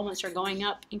the enrollments are going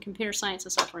up in computer science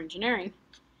and software engineering.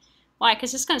 Why?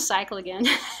 Because it's going to cycle again.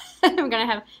 We're going to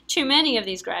have too many of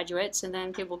these graduates and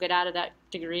then people get out of that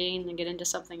degree and then get into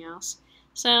something else.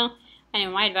 So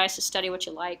anyway, my advice is study what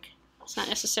you like. It's not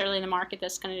necessarily the market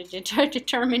that's going to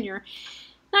determine your,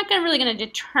 not really going to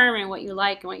determine what you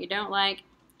like and what you don't like.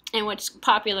 And what's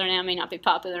popular now may not be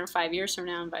popular in 5 years from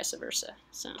now and vice versa.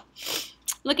 So,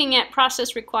 looking at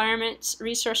process requirements,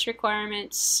 resource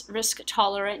requirements,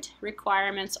 risk-tolerant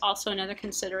requirements, also another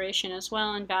consideration as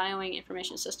well in valuing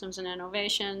information systems and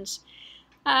innovations.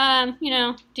 You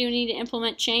know, do you need to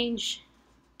implement change?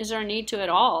 Is there a need to at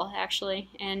all, actually?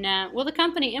 And will the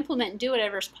company implement and do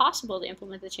whatever is possible to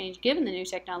implement the change given the new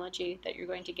technology that you're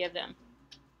going to give them?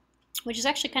 Which is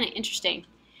actually kind of interesting.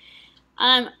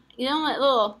 You know, that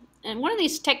little, and one of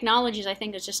these technologies I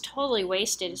think is just totally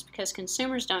wasted is because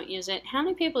consumers don't use it. How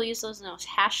many people use those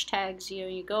hashtags? You know,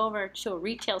 you go over to a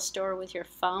retail store with your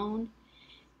phone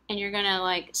and you're going to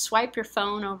like swipe your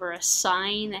phone over a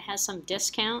sign that has some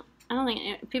discount. I don't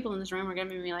think people in this room are going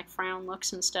to give me like frown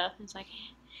looks and stuff. It's like,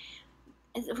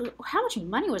 how much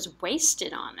money was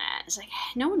wasted on that? It's like,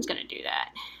 no one's going to do that.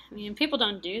 I mean, people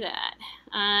don't do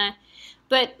that.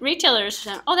 But retailers,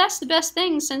 oh, that's the best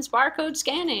thing since barcode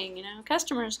scanning. You know,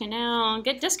 customers can now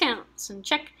get discounts and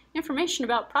check information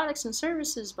about products and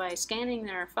services by scanning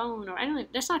their phone. Or I don't know,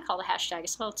 that's not called a hashtag.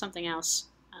 It's called something else.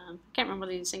 I can't remember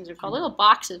what these things are called. Little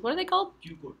boxes. What are they called?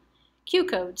 Q code. Q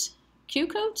codes. Q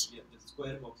codes? Yeah, the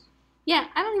square box. Yeah,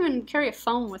 I don't even carry a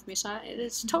phone with me, so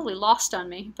it's totally lost on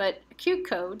me. But a Q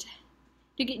code.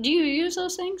 Do you use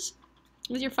those things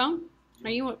with your phone? Are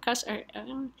you a customer?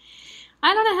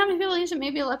 I don't know how many people use it.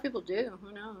 Maybe a lot of people do.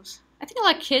 Who knows? I think a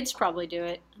lot of kids probably do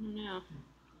it. I don't know.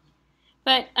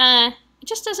 But it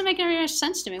just doesn't make any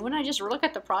sense to me. Wouldn't I just look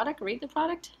at the product, read the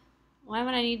product? Why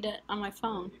would I need that on my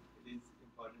phone? It is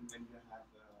important when you have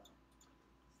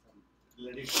some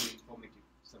related to informative,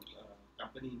 some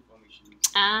company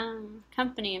information.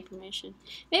 Company information.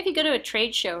 Maybe you go to a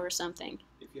trade show or something.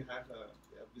 If you have a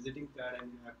visiting card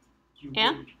and you have Q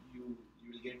Yeah? you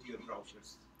will get your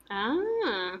brochures.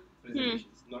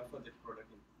 Presentations, not for the product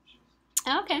information.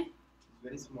 Okay. It's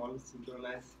very small,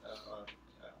 synchronized, or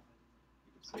you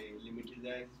could say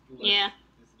limitedized to Yeah.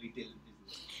 this retail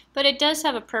business. But it does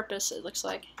have a purpose, it looks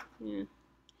like. Yeah.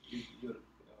 Your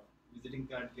visiting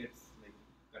card gets like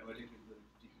converted into a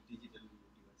digital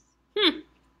device.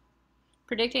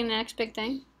 Predicting the next big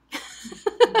thing.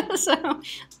 So,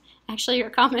 actually, your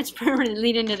comments permanently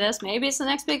lead into this. Maybe it's the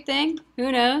next big thing.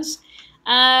 Who knows?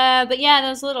 But yeah,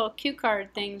 those little cue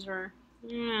card things were.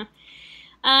 Yeah.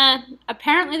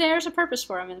 Apparently there's a purpose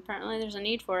for them, and apparently there's a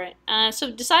need for it.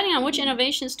 So deciding on which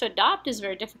innovations to adopt is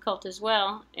very difficult as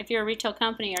well. If you're a retail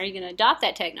company, are you going to adopt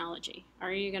that technology?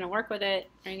 Are you going to work with it?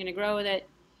 Are you going to grow with it?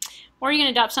 Or are you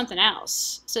going to adopt something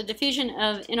else? So diffusion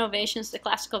of innovations, the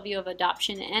classical view of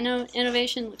adoption and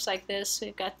innovation looks like this.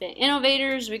 We've got the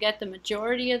innovators, we got the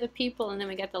majority of the people, and then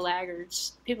we got the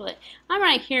laggards. People that I'm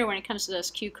right here when it comes to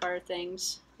those cue card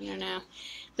things. I don't know.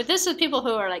 But this is people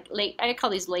who are like late, I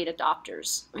call these late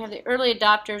adopters. We have the early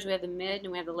adopters, we have the mid,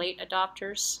 and we have the late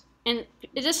adopters. And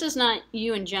this is not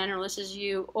you in general, this is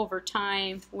you over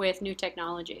time with new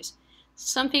technologies.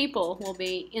 Some people will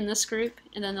be in this group,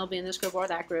 and then they'll be in this group or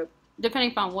that group,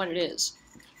 depending upon what it is.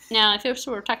 Now, if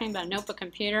we were talking about a notebook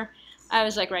computer, I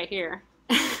was like right here.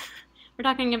 We're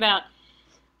talking about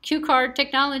cue card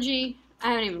technology. I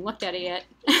haven't even looked at it yet.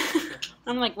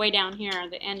 I'm like way down here at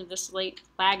the end of this late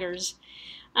laggers.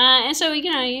 And so,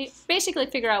 you basically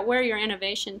figure out where your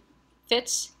innovation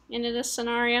fits into this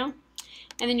scenario.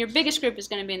 And then your biggest group is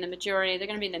going to be in the majority. They're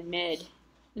going to be in the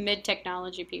mid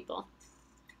technology people.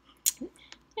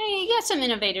 Yeah, you got some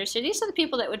innovators. So these are the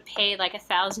people that would pay like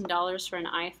 $1,000 for an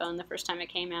iPhone the first time it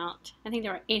came out. I think they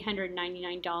were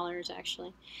 $899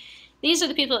 actually. These are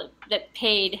the people that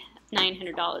paid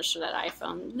 $900 for that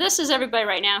iPhone. This is everybody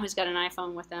right now who's got an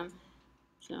iPhone with them.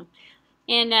 So,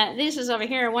 and this is over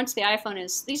here. Once the iPhone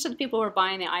is, these are the people who are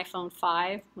buying the iPhone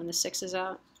 5 when the 6 is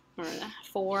out, or the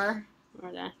 4,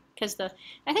 or the, because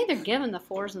I think they're giving the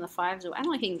 4s and the 5s away. I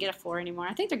don't know if you can get a 4 anymore.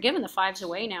 I think they're giving the 5s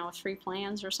away now with free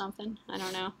plans or something. I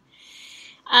don't know.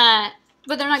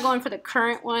 But they're not going for the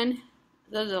current one.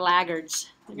 Those are the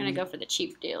laggards. They're going to go for the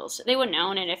cheap deals. They wouldn't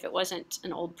own it if it wasn't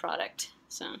an old product.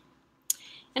 So,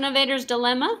 innovator's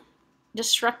dilemma.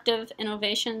 Disruptive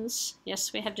innovations.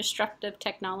 Yes, we have disruptive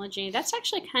technology. That's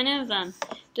actually kind of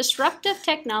disruptive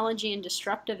technology and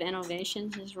disruptive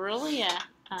innovations is really a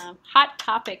hot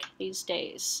topic these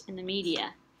days in the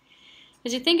media.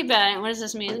 As you think about it, what does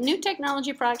this mean? New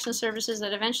technology products and services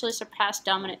that eventually surpass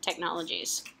dominant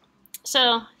technologies.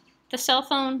 So the cell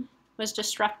phone was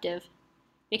disruptive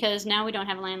because now we don't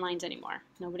have landlines anymore.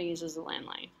 Nobody uses the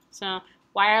landline. So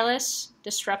wireless,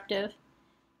 disruptive,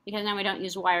 because now we don't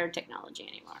use wired technology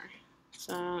anymore.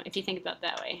 So if you think about it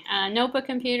that way. Notebook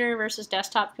computer versus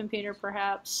desktop computer,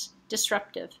 perhaps.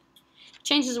 Disruptive.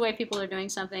 Changes the way people are doing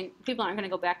something. People aren't going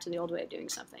to go back to the old way of doing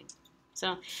something.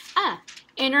 So,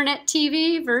 internet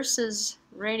TV versus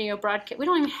radio broadcast. We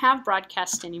don't even have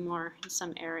broadcast anymore in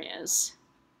some areas.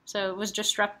 So it was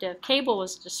disruptive. Cable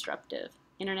was disruptive.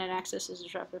 Internet access is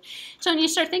disruptive. So when you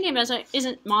start thinking about it,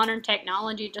 isn't modern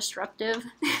technology disruptive?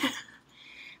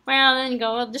 Well, then you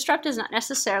go, well, disrupt is not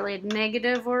necessarily a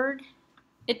negative word.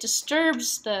 It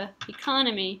disturbs the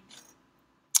economy,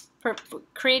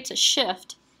 creates a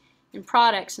shift in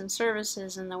products and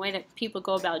services and the way that people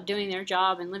go about doing their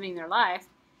job and living their life.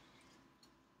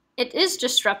 It is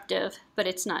disruptive, but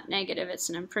it's not negative. It's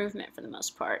an improvement for the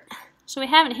most part. So we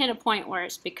haven't hit a point where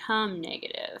it's become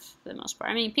negative for the most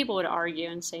part. I mean, people would argue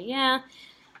and say, yeah,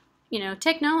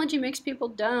 technology makes people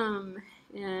dumb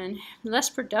and less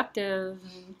productive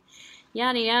and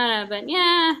yada yada, but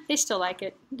yeah, they still like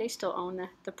it. They still own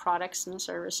the products and the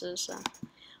services. So.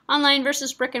 Online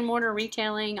versus brick and mortar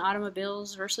retailing,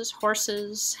 automobiles versus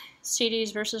horses,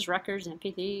 CDs versus records,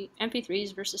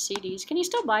 MP3s versus CDs. Can you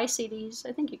still buy CDs?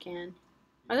 I think you can.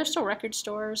 Are there still record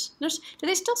stores? Do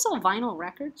they still sell vinyl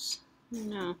records?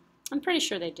 No, I'm pretty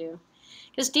sure they do,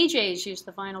 because DJs use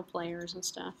the vinyl players and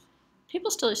stuff.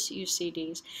 People still use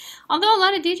CDs. Although a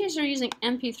lot of DJs are using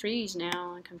MP3s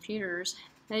now on computers.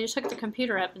 They just hook the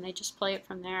computer up and they just play it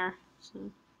from there. So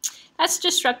that's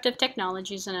disruptive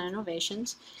technologies and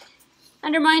innovations.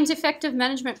 Undermines effective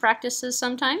management practices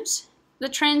sometimes. The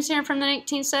trends here from the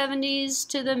 1970s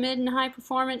to the mid and high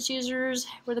performance users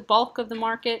were the bulk of the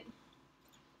market.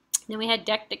 Then we had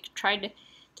DEC that tried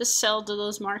to sell to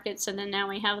those markets, and then now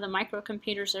we have the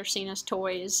microcomputers that are seen as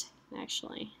toys,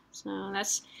 actually. So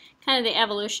that's kind of the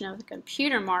evolution of the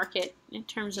computer market in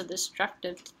terms of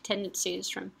destructive tendencies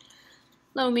from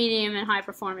low, medium, and high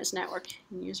performance network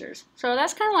users. So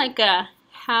that's kind of like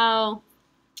how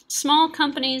small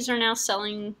companies are now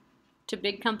selling to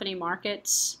big company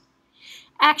markets.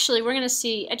 Actually, we're going to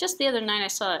see, just the other night I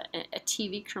saw a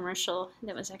TV commercial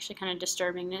that was actually kind of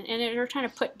disturbing, and they were trying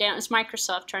to put down, it's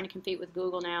Microsoft trying to compete with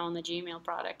Google now on the Gmail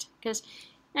product, because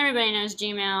Everybody knows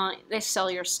Gmail. They sell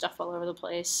your stuff all over the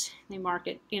place. They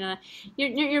market. You know,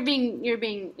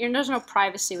 there's no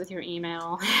privacy with your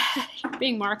email. You're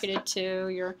being marketed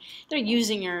to. They're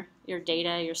using your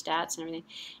data, your stats, and everything.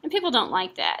 And people don't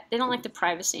like that. They don't like the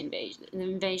privacy invasion, the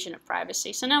invasion of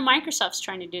privacy. So now Microsoft's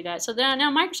trying to do that. So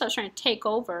now Microsoft's trying to take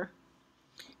over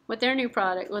with their new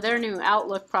product, with their new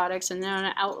Outlook products and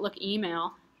their Outlook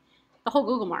email, the whole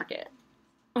Google market.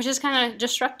 Which is kind of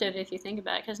disruptive if you think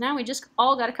about it, because now we just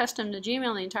all got accustomed to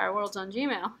Gmail. The entire world's on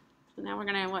Gmail. So now we're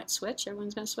going to, switch?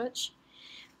 Everyone's going to switch?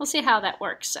 We'll see how that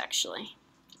works, actually.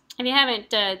 If you haven't,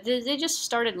 they just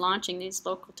started launching these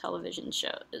local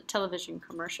television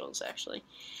commercials, actually.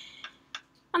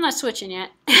 I'm not switching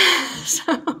yet,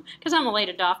 because I'm a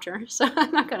late adopter, so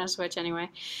I'm not going to switch anyway.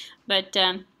 But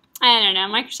I don't know.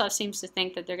 Microsoft seems to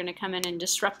think that they're going to come in and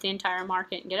disrupt the entire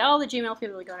market and get all the Gmail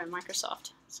people to go to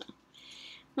Microsoft. So.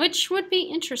 Which would be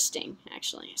interesting,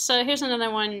 actually. So here's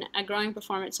another one, a growing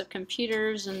performance of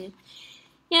computers. And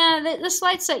yeah, the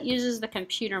slide set uses the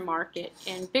computer market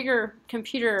and bigger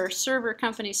computer server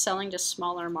companies selling to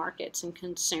smaller markets and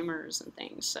consumers and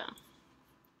things. So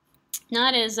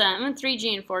not as, I'm on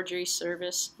 3G and 4G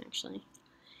service, actually.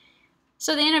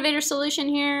 So the innovator solution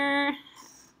here,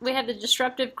 we have the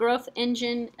disruptive growth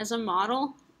engine as a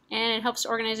model, and it helps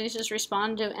organizations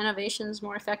respond to innovations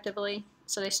more effectively.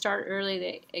 So they start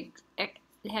early,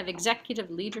 they have executive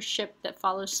leadership that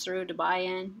follows through to buy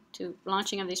in to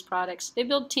launching of these products. They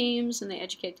build teams and they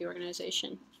educate the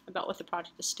organization about what the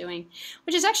product is doing,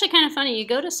 which is actually kind of funny. You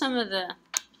go to some of the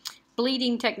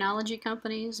bleeding technology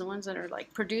companies, the ones that are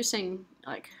like producing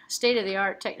like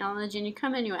state-of-the-art technology, and you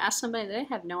come in, you ask somebody, they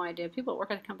have no idea. People that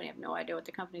work at the company have no idea what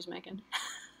the company's making,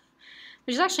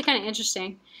 which is actually kind of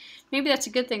interesting. Maybe that's a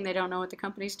good thing they don't know what the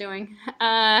company's doing.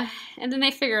 And then they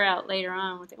figure out later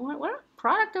on, what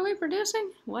product are we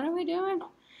producing? What are we doing?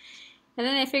 And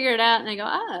then they figure it out and they go,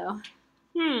 oh,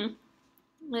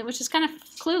 which is kind of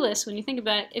clueless when you think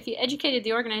about it. If you educated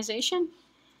the organization,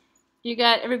 you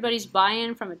got everybody's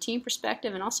buy-in from a team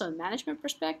perspective and also a management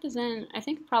perspective, then I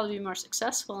think it'd probably be more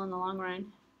successful in the long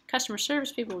run. Customer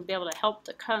service people would be able to help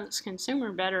the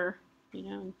consumer better. You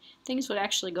know, things would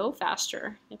actually go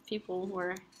faster if people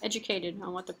were educated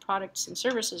on what the products and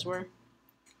services were.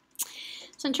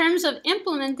 So in terms of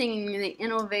implementing the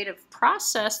innovative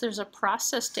process, there's a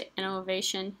process to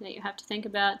innovation that you have to think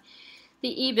about.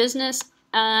 The e-business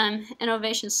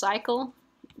innovation cycle,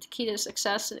 the key to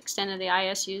success, extended the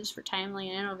ISUs for timely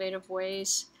and innovative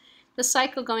ways. The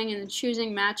cycle going into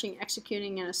choosing, matching,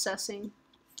 executing, and assessing.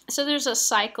 So there's a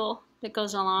cycle that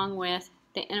goes along with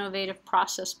the innovative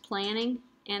process planning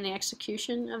and the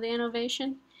execution of the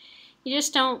innovation. You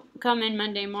just don't come in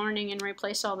Monday morning and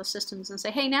replace all the systems and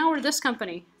say, hey, now we're this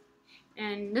company,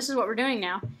 and this is what we're doing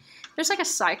now. There's like a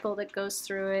cycle that goes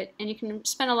through it, and you can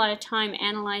spend a lot of time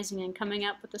analyzing and coming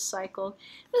up with the cycle.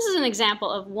 This is an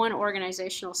example of one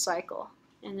organizational cycle,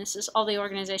 and this is all the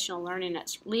organizational learning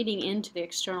that's leading into the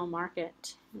external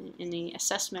market in the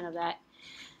assessment of that.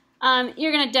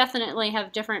 You're going to definitely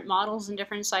have different models and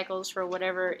different cycles for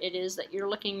whatever it is that you're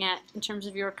looking at in terms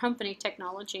of your company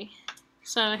technology.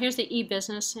 So here's the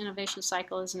e-business innovation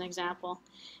cycle as an example.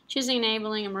 Choosing,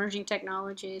 enabling emerging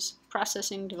technologies,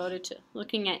 processing devoted to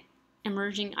looking at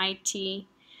emerging IT,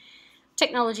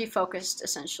 technology focused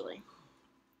essentially.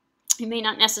 It may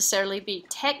not necessarily be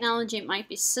technology, it might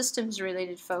be systems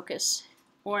related focus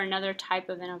or another type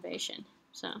of innovation.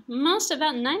 So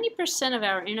about 90% of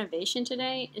our innovation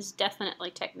today is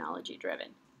definitely technology driven.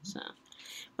 So,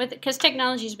 because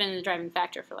technology has been the driving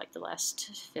factor for like the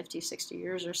last 50, 60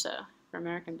 years or so for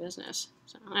American business,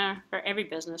 so, for every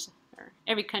business or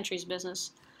every country's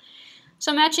business.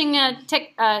 So matching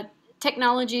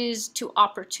technologies to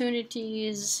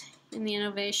opportunities in the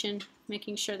innovation,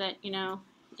 making sure that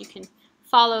you can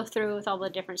follow through with all the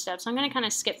different steps. I'm going to kind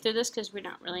of skip through this because we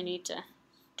don't really need to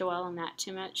dwell on that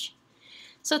too much.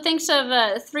 So think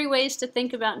of 3 ways to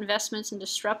think about investments in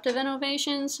disruptive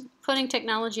innovations. Putting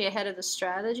technology ahead of the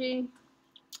strategy.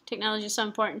 Technology is so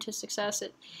important to success.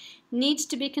 It needs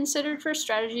to be considered for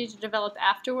strategy to develop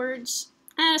afterwards.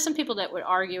 Some people that would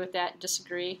argue with that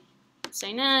disagree.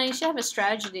 Say, no, you should have a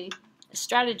strategy,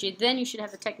 then you should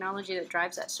have the technology that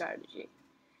drives that strategy.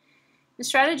 The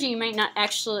strategy you might not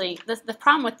actually, the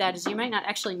problem with that is you might not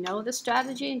actually know the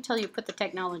strategy until you put the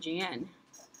technology in.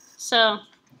 So,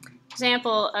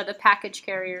 example, the package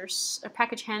carriers, or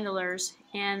package handlers,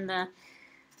 and the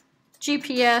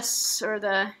GPS, or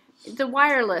the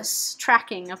wireless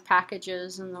tracking of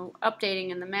packages, and the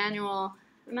updating, and the manual,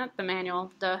 not the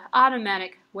manual, the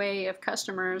automatic way of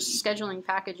customers scheduling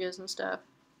packages and stuff.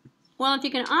 Well, if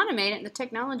you can automate it and the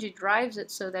technology drives it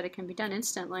so that it can be done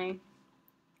instantly,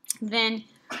 then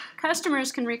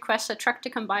customers can request a truck to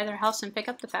come by their house and pick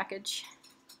up the package,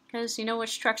 because you know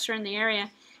which trucks are in the area.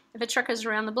 If a truck is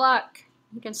around the block,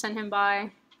 you can send him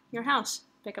by your house,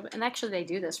 pick up. And actually, they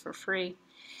do this for free.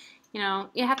 You know,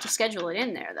 you have to schedule it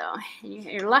in there, though. And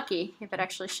you're lucky if it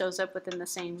actually shows up within the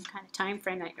same kind of time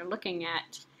frame that you're looking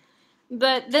at.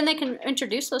 But then they can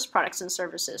introduce those products and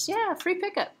services. Yeah, free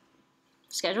pickup.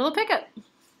 Schedule a pickup.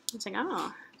 It's like,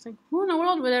 oh. It's like, who in the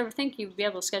world would ever think you'd be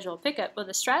able to schedule a pickup? Well,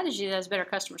 the strategy that has better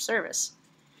customer service.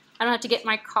 I don't have to get in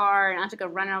my car and I have to go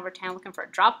running over town looking for a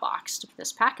drop box to put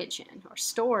this package in, or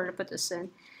store to put this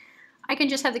in. I can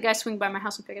just have the guy swing by my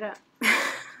house and pick it up.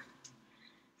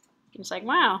 It's like,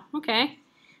 wow, okay.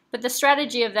 But the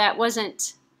strategy of that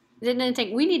wasn't, they didn't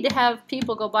think, we need to have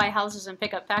people go by houses and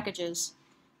pick up packages.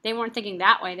 They weren't thinking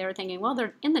that way. They were thinking, well,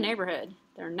 they're in the neighborhood.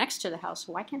 They're next to the house.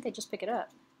 Why can't they just pick it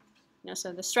up? You know,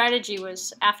 so the strategy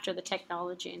was after the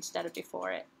technology instead of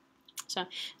before it. So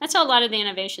that's how a lot of the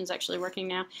innovation is actually working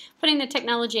now. Putting the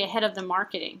technology ahead of the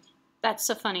marketing. That's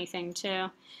a funny thing, too.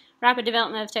 Rapid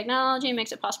development of technology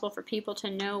makes it possible for people to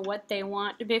know what they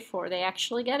want before they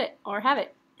actually get it or have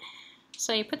it.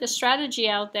 So you put the strategy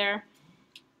out there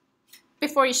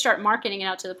before you start marketing it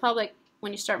out to the public.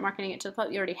 When you start marketing it to the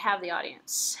public, you already have the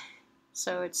audience.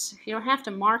 So you don't have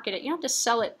to market it. You don't have to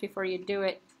sell it before you do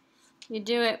it. You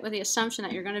do it with the assumption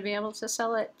that you're going to be able to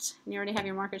sell it, and you already have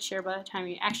your market share by the time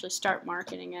you actually start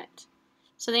marketing it.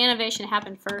 So the innovation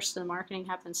happened first, and the marketing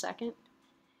happened second,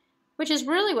 which is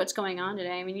really what's going on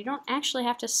today. I mean, you don't actually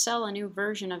have to sell a new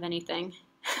version of anything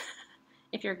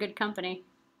if you're a good company.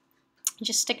 You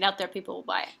just stick it out there, people will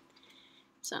buy it.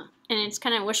 So, and it's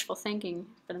kind of wishful thinking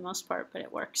for the most part, but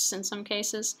it works in some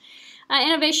cases.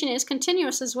 Innovation is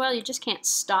continuous as well. You just can't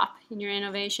stop in your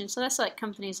innovation. So that's like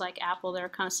companies like Apple. They're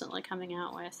constantly coming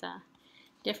out with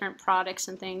different products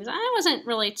and things. I wasn't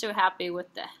really too happy with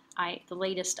the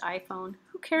latest iPhone.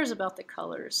 Who cares about the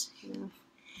colors? You know?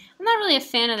 I'm not really a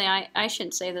fan of I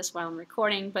shouldn't say this while I'm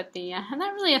recording, but I'm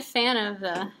not really a fan of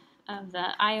the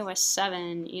iOS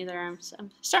 7 either. I'm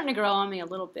starting to grow on me a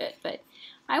little bit, but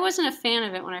I wasn't a fan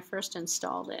of it when I first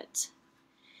installed it.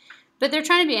 But they're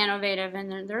trying to be innovative,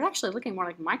 and they're actually looking more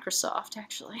like Microsoft,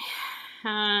 actually.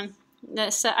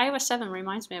 iOS 7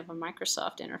 reminds me of a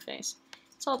Microsoft interface.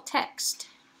 It's all text.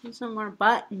 There's no more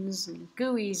buttons and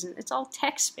GUIs, and it's all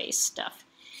text-based stuff.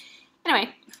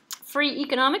 Anyway, free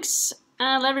economics,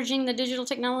 leveraging the digital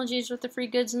technologies with the free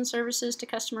goods and services to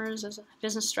customers as a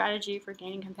business strategy for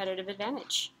gaining competitive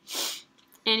advantage.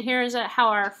 And here is how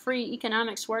our free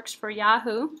economics works for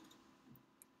Yahoo.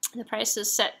 The price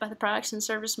is set by the products and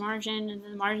service margin, and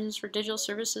the margins for digital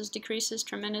services decreases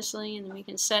tremendously, and then we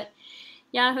can set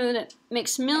Yahoo that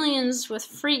makes millions with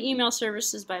free email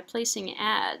services by placing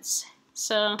ads.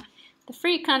 So the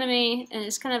free economy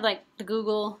is kind of like the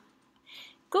Google.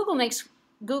 Google makes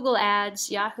Google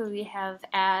ads. Yahoo, you have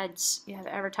ads, you have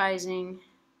advertising.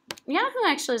 Yahoo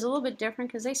actually is a little bit different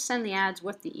because they send the ads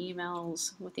with the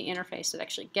emails, with the interface that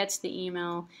actually gets the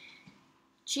email.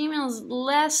 Gmail is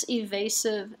less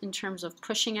evasive in terms of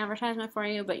pushing advertisement for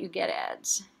you, but you get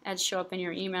ads. Ads show up in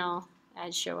your email.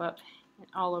 Ads show up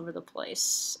all over the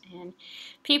place. And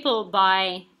people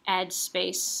buy ad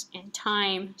space and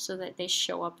time so that they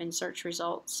show up in search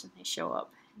results. And they show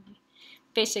up. And they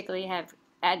basically have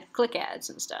click ads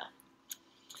and stuff.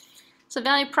 So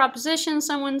value proposition,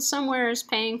 someone somewhere is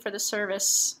paying for the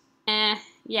service.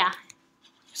 Yeah.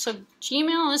 So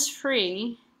Gmail is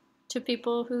free to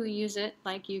people who use it,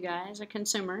 like you guys, are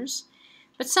consumers.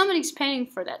 But somebody's paying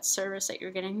for that service that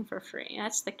you're getting for free.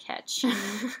 That's the catch.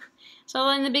 So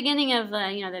in the beginning of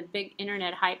the big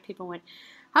internet hype, people went,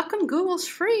 how come Google's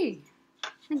free?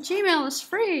 And Gmail is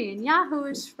free, and Yahoo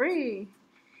is free.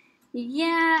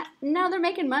 Yeah, no, they're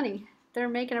making money. They're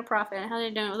making a profit. How are they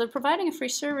doing? Well, they're providing a free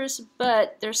service,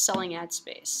 but they're selling ad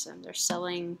space, and they're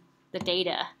selling the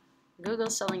data.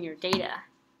 Google's selling your data.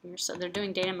 They're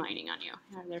doing data mining on you.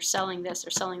 They're selling this.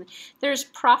 They're selling. There's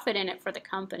profit in it for the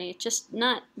company. It's just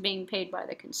not being paid by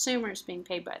the consumers, being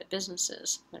paid by the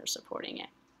businesses that are supporting it.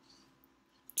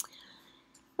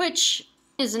 Which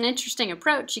is an interesting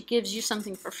approach. It gives you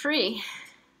something for free.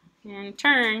 And in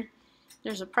turn,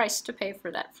 there's a price to pay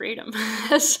for that freedom.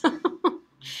 So,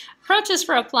 approaches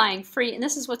for applying free, and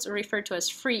this is what's referred to as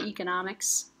free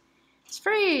economics. It's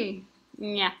free.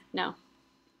 Yeah, no.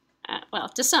 Well,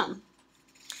 to some.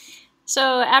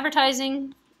 So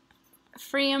advertising,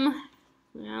 free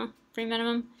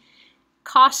minimum,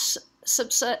 costs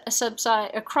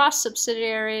subside across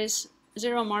subsidiaries,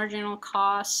 zero marginal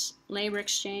costs, labor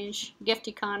exchange, gift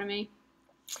economy.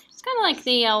 It's kind of like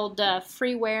the old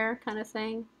freeware kind of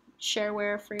thing.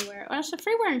 Shareware, freeware. Well, so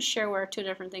freeware and shareware are two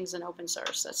different things than open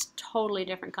source. That's totally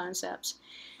different concepts.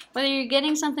 Whether you're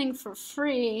getting something for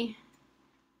free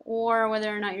or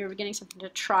whether or not you're getting something to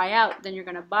try out, then you're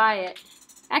going to buy it.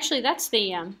 Actually, that's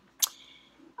the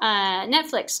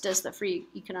Netflix does the free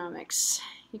economics.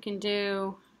 You can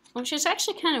do, which is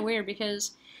actually kind of weird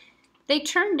because they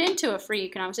turned into a free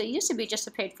economics. It used to be just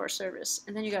a paid-for service,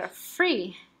 and then you got a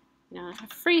free, a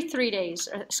free 3 days,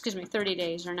 or excuse me, 30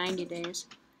 days or 90 days.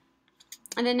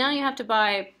 And then now you have to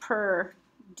buy per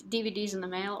DVDs in the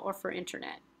mail or for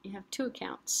internet. You have 2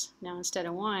 accounts now instead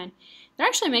of 1. They're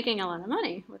actually making a lot of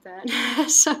money with that.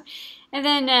 So, and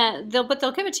then they'll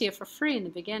give it to you for free in the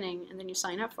beginning, and then you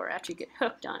sign up for it after you get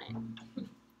hooked on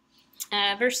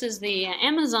it. Versus the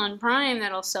Amazon Prime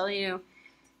that'll sell you,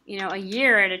 a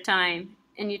year at a time,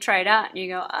 and you try it out and you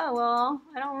go, oh well,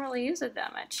 I don't really use it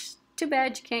that much. Too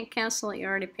bad you can't cancel it. You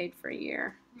already paid for a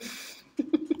year.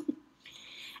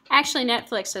 Actually,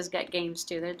 Netflix has got games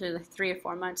too. They do 3 or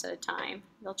 4 months at a time.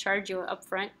 They'll charge you up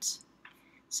front,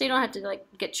 so you don't have to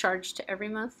get charged to every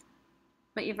month.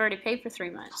 But you've already paid for 3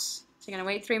 months. So you're gonna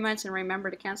wait 3 months and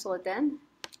remember to cancel it then?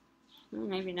 Well,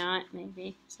 maybe not.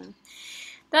 Maybe. So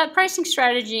that pricing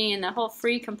strategy and the whole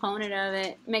free component of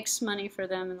it makes money for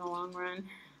them in the long run.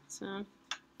 So.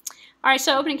 All right,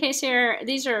 so opening case here.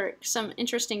 These are some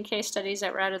interesting case studies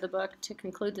that were out of the book to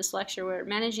conclude this lecture. We're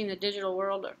managing the digital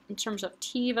world in terms of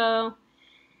TiVo,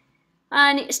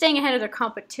 and staying ahead of their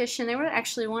competition. They were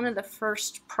actually one of the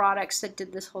first products that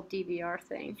did this whole DVR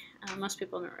thing. Most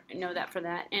people know that for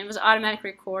that. And it was automatic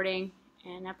recording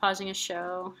and pausing a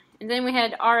show. And then we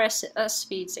had RSS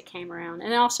feeds that came around,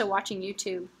 and then also watching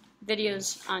YouTube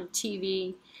videos on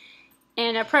TV,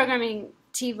 and programming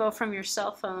TiVo from your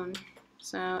cell phone.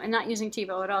 So, and not using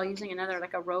TiVo at all, using another,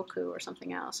 like a Roku or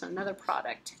something else, another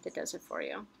product that does it for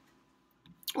you.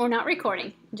 Or not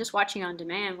recording, just watching on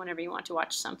demand whenever you want to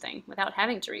watch something without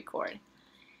having to record.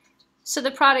 So the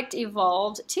product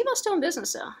evolved. TiVo's still in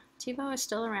business though. TiVo is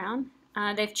still around.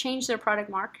 They've changed their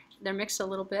product their mix a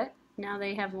little bit. Now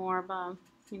they have more of a,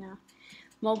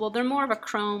 mobile. They're more of a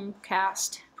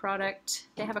Chromecast product.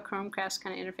 They have a Chromecast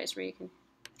kind of interface where you can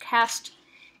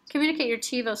communicate your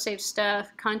TiVo saved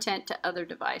content to other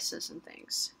devices and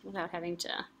things without having to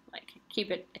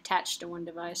keep it attached to one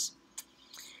device.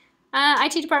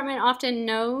 IT department often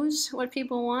knows what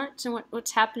people want and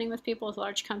what's happening with people with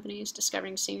large companies.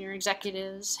 Discovering senior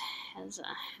executives, has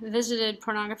visited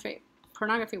pornography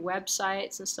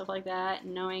websites and stuff like that,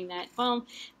 and knowing that, well,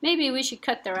 maybe we should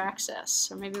cut their access,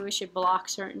 or maybe we should block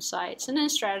certain sites, and then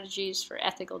strategies for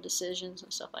ethical decisions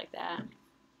and stuff like that.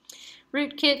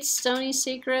 Rootkits, Sony's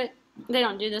secret. They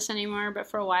don't do this anymore, but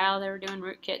for a while they were doing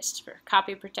rootkits for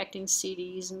copy protecting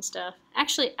CDs and stuff.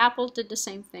 Actually, Apple did the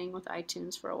same thing with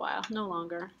iTunes for a while. No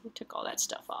longer. They took all that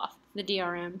stuff off. The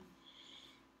DRM.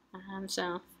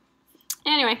 So,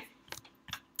 anyway,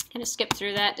 kind of skip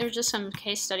through that. There were just some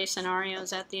case study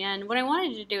scenarios at the end. What I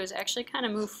wanted to do is actually kind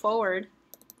of move forward.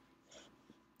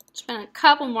 Spend a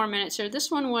couple more minutes here.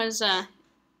 This one was,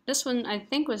 this one I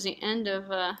think was the end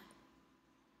of,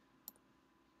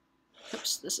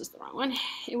 oops, this is the wrong one.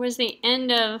 It was the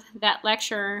end of that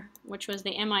lecture, which was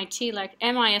the MISI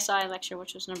lecture,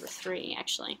 which was number 3,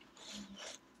 actually.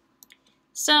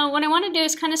 So what I want to do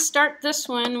is kind of start this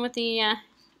one with the,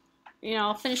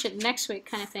 I'll finish it next week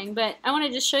kind of thing. But I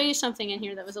wanted to show you something in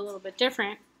here that was a little bit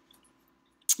different.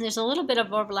 There's a little bit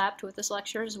of overlap with this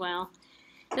lecture as well.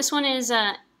 This one is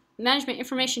Management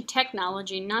Information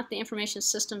Technology, not the Information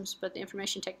Systems, but the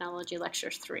Information Technology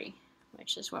Lecture 3,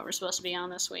 which is what we're supposed to be on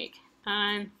this week.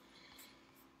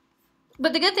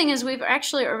 But the good thing is we've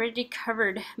actually already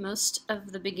covered most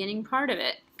of the beginning part of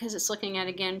it, because it's looking at,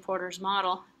 again, Porter's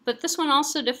model. But this one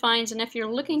also defines, and if you're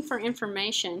looking for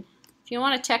information, if you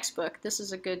want a textbook, this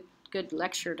is a good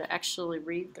lecture to actually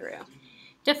read through.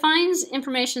 Defines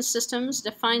information systems,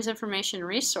 defines information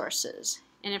resources,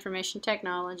 and information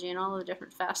technology, and all the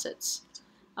different facets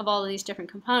of all of these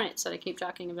different components that I keep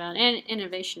talking about, and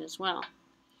innovation as well.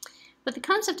 But the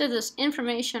concept of this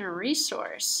information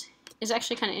resource is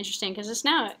actually kind of interesting because it's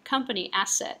now a company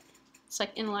asset. It's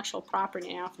like intellectual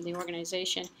property now for the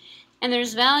organization. And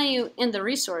there's value in the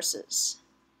resources.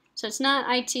 So it's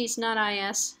not IT, it's not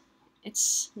IS,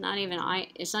 it's not even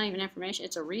information,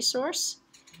 it's a resource.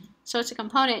 So it's a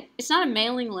component. It's not a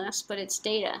mailing list, but it's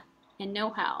data and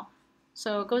know-how.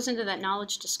 So it goes into that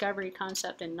knowledge discovery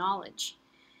concept and knowledge.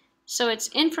 So it's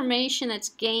information that's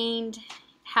gained,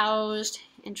 housed,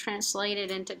 and translated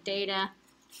into data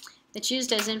that's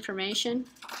used as information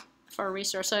for a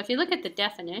resource. So if you look at the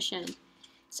definition,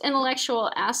 it's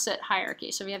intellectual asset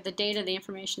hierarchy. So we have the data, the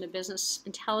information, the business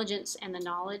intelligence, and the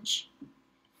knowledge.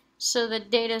 So the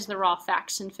data is the raw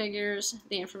facts and figures.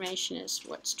 The information is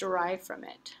what's derived from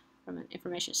it, from an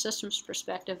information systems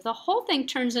perspective. The whole thing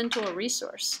turns into a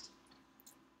resource.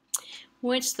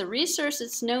 What's the resource?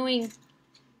 It's knowing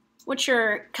what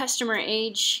your customer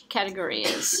age category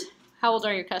is. How old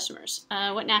are your customers?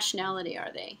 What nationality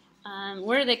are they?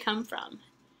 Where do they come from?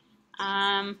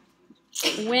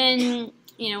 When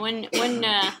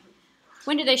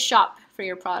do they shop for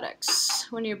your products?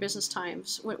 When are your business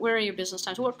times? Where are your business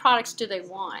times? What products do they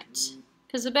want?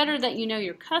 Because the better that you know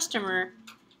your customer,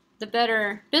 the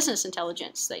better business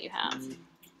intelligence that you have.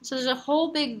 So there's a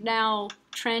whole big now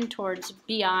trend towards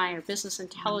BI or business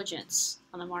intelligence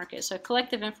on the market. So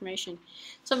collective information.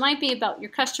 So it might be about your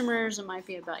customers, it might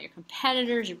be about your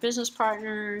competitors, your business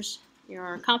partners,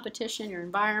 your competition, your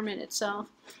environment itself.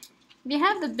 If you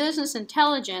have the business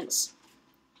intelligence,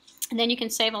 then you can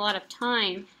save a lot of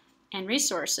time and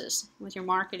resources with your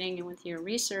marketing and with your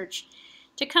research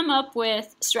to come up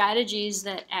with strategies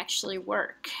that actually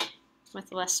work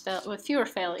with fewer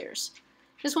failures.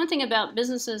 Because one thing about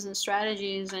businesses and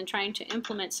strategies and trying to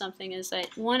implement something is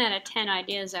that 1 out of 10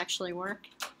 ideas actually work,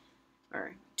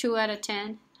 or 2 out of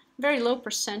 10. Very low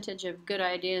percentage of good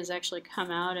ideas actually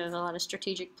come out of a lot of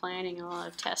strategic planning and a lot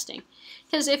of testing.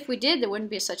 Because if we did, there wouldn't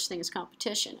be such thing as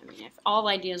competition. I mean, if all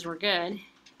ideas were good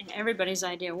and everybody's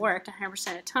idea worked 100%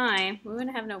 of the time,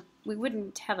 we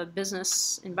wouldn't have a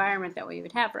business environment that we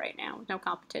would have right now with no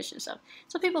competition and stuff.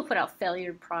 So people put out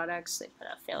failure products, they put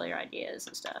out failure ideas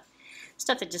and stuff.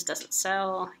 Stuff that just doesn't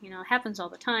sell, it happens all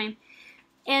the time.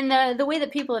 And the way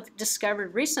that people have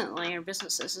discovered recently, or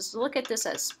businesses, is to look at this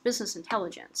as business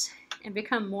intelligence and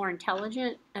become more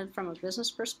intelligent and from a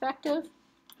business perspective.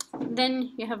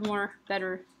 Then you have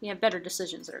better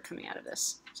decisions that are coming out of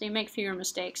this. So you make fewer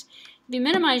mistakes. If you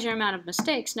minimize your amount of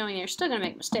mistakes, knowing you're still going to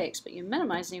make mistakes, but you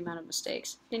minimize the amount of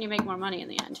mistakes, then you make more money in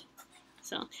the end.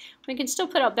 So we can still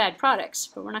put out bad products,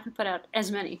 but we're not going to put out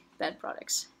as many bad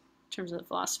products in terms of the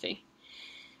philosophy.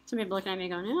 Some people looking at me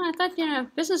going, I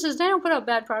thought, businesses, they don't put out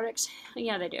bad products.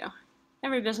 Yeah, they do.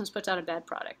 Every business puts out a bad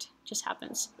product. It just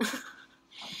happens. All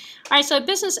right, so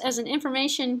business as an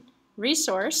information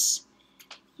resource,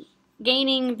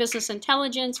 gaining business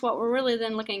intelligence, what we're really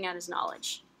then looking at is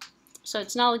knowledge. So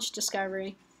it's knowledge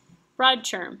discovery. Broad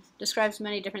term, describes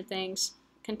many different things.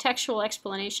 Contextual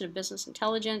explanation of business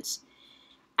intelligence.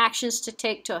 Actions to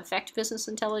take to affect business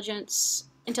intelligence.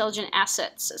 Intelligent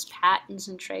assets as patents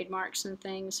and trademarks and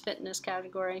things fit in this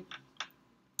category.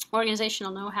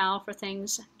 Organizational know-how for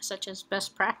things such as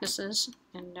best practices.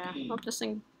 And hope this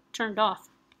thing turned off.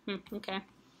 Okay.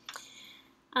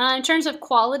 In terms of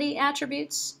quality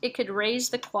attributes, it could raise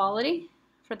the quality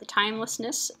for the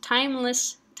timelessness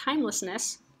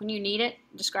when you need it,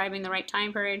 describing the right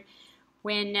time period.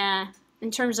 When,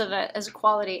 in terms of as a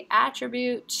quality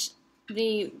attribute,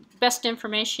 the best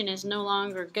information is no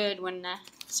longer good when the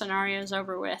scenario is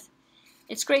over with.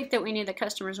 It's great that we knew the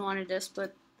customers wanted this,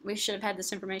 but we should have had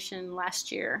this information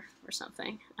last year or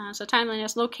something. So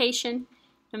timeliness, location,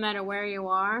 no matter where you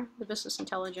are, the business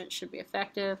intelligence should be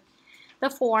effective. The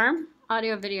form,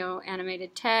 audio, video,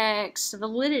 animated text,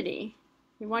 validity.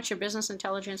 You want your business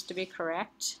intelligence to be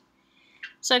correct.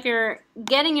 So if you're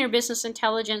getting your business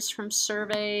intelligence from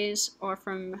surveys or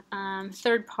from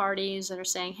third parties that are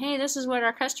saying, hey, this is what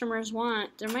our customers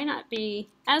want, there might not be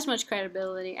as much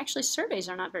credibility. Actually, surveys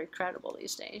are not very credible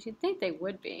these days. You'd think they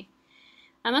would be.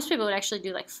 Most people would actually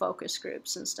do like focus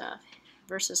groups and stuff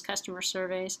versus customer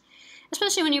surveys,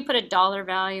 especially when you put a dollar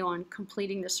value on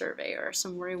completing the survey or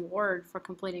some reward for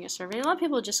completing a survey. A lot of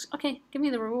people just, okay, give me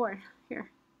the reward here.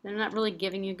 They're not really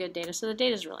giving you good data, so the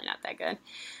data is really not that good.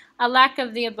 A lack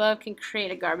of the above can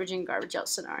create a garbage in, garbage out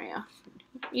scenario.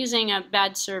 Using a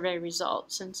bad survey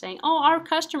results and saying, oh, our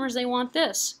customers, they want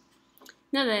this.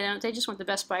 No, they don't. They just want the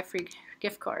Best Buy free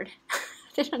gift card.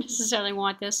 They don't necessarily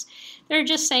want this. They're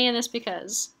just saying this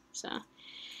because. So,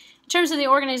 in terms of the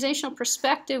organizational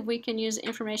perspective, we can use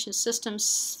information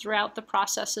systems throughout the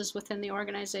processes within the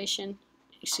organization,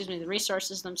 the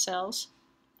resources themselves.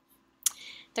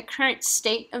 The current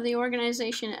state of the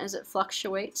organization as it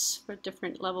fluctuates for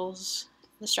different levels,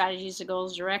 the strategies, the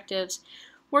goals, directives,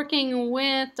 working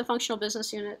with the functional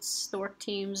business units, the work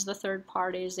teams, the third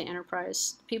parties, the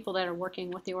enterprise, the people that are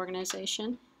working with the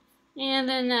organization. And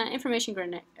then information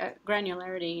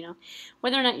granularity,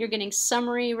 whether or not you're getting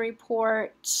summary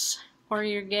reports or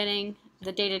you're getting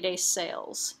the day-to-day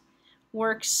sales.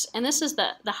 Works, and this is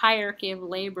the hierarchy of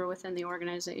labor within the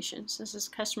organization. So this is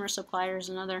customer, suppliers,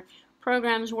 and other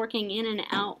programs working in and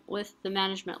out with the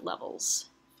management levels.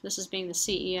 This is being the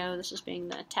CEO, this is being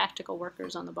the tactical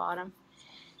workers on the bottom.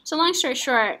 So long story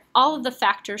short, all of the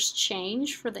factors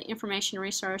change for the information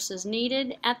resources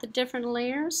needed at the different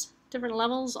layers, different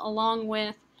levels, along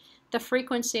with the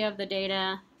frequency of the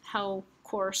data, how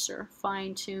coarse or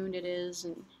fine-tuned it is,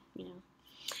 and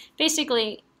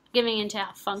basically giving into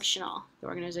how functional the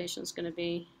organization is going to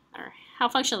be, or how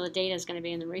functional the data is going to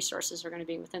be and the resources are going to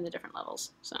be within the different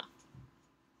levels. So,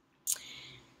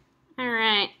 all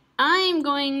right, I'm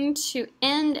going to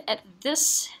end at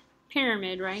this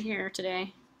pyramid right here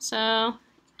today. So,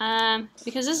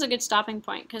 because this is a good stopping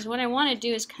point, because what I want to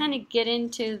do is kind of get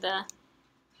into the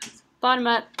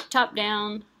bottom-up,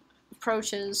 top-down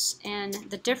approaches and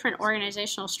the different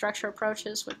organizational structure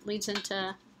approaches, which leads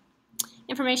into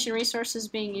information resources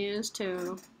being used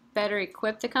to better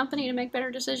equip the company to make better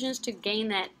decisions to gain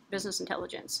that business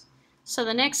intelligence. So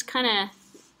the next kind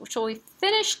of, so we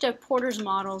finished Porter's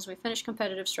models, we finished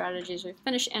competitive strategies, we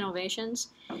finished innovations.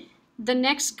 The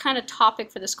next kind of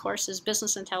topic for this course is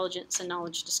business intelligence and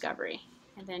knowledge discovery,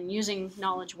 and then using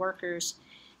knowledge workers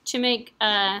to make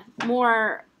to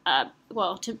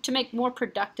make more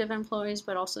productive employees,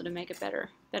 but also to make a better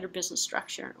business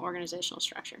structure, organizational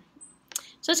structure.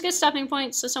 So it's a good stopping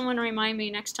point. So someone remind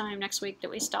me next week, that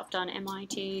we stopped on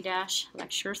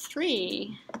MIT-Lecture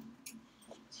 3.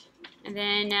 And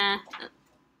then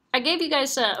I gave you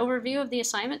guys an overview of the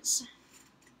assignments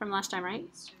from last time, right?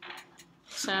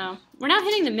 So we're now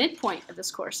hitting the midpoint of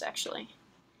this course, actually.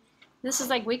 This is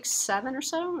like week 7 or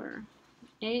so, or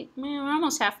 8. We're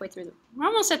almost halfway through. We're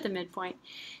almost at the midpoint.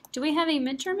 Do we have a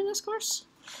midterm in this course?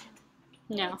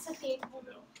 No.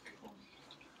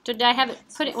 Did I have it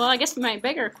put it? Well, I guess my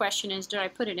bigger question is, did I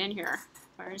put it in here,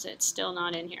 or is it still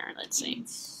not in here? Let's see.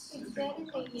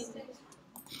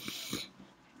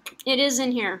 It is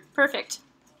in here. Perfect.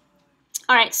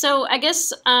 All right. So I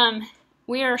guess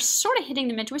we are sort of hitting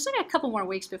the midterm. We still got a couple more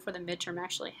weeks before the midterm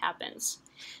actually happens.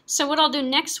 So what I'll do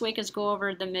next week is go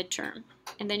over the midterm,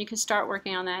 and then you can start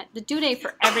working on that. The due date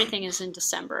for everything is in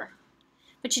December,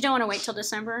 but you don't want to wait till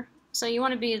December. So you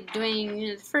want to be doing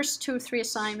the first 2 or 3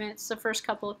 assignments, the first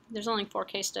couple, there's only 4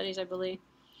 case studies, I believe.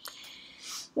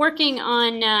 Working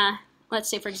on, let's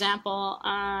say, for example, if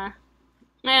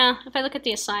I look at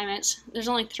the assignments, there's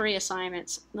only 3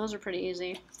 assignments. Those are pretty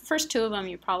easy. The first 2 of them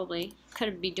you probably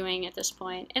could be doing at this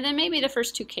point. And then maybe the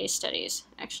first 2 case studies,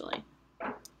 actually,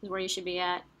 is where you should be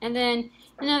at. And then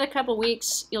in another couple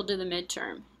weeks, you'll do the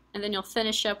midterm. And then you'll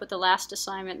finish up with the last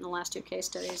assignment and the last 2 case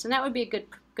studies. And that would be a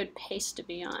good pace to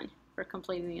be on for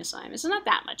completing the assignments. It's not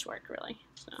that much work, really.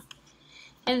 So,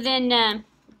 and then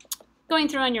going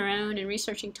through on your own and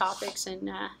researching topics, and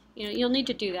you'll need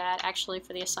to do that actually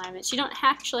for the assignments. You don't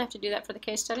actually have to do that for the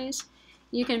case studies.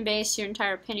 You can base your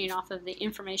entire opinion off of the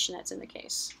information that's in the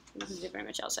case. You can do very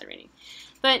much outside reading.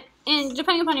 But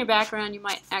depending upon your background, you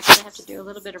might actually have to do a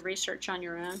little bit of research on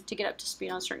your own to get up to speed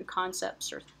on certain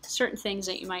concepts or certain things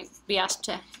that you might be asked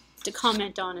to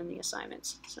comment on in the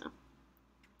assignments. So,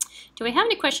 do we have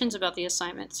any questions about the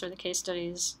assignments or the case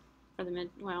studies or the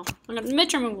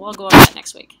midterm? We'll go over that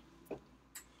next week.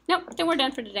 Nope, then we're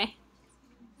done for today.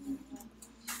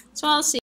 So I'll see.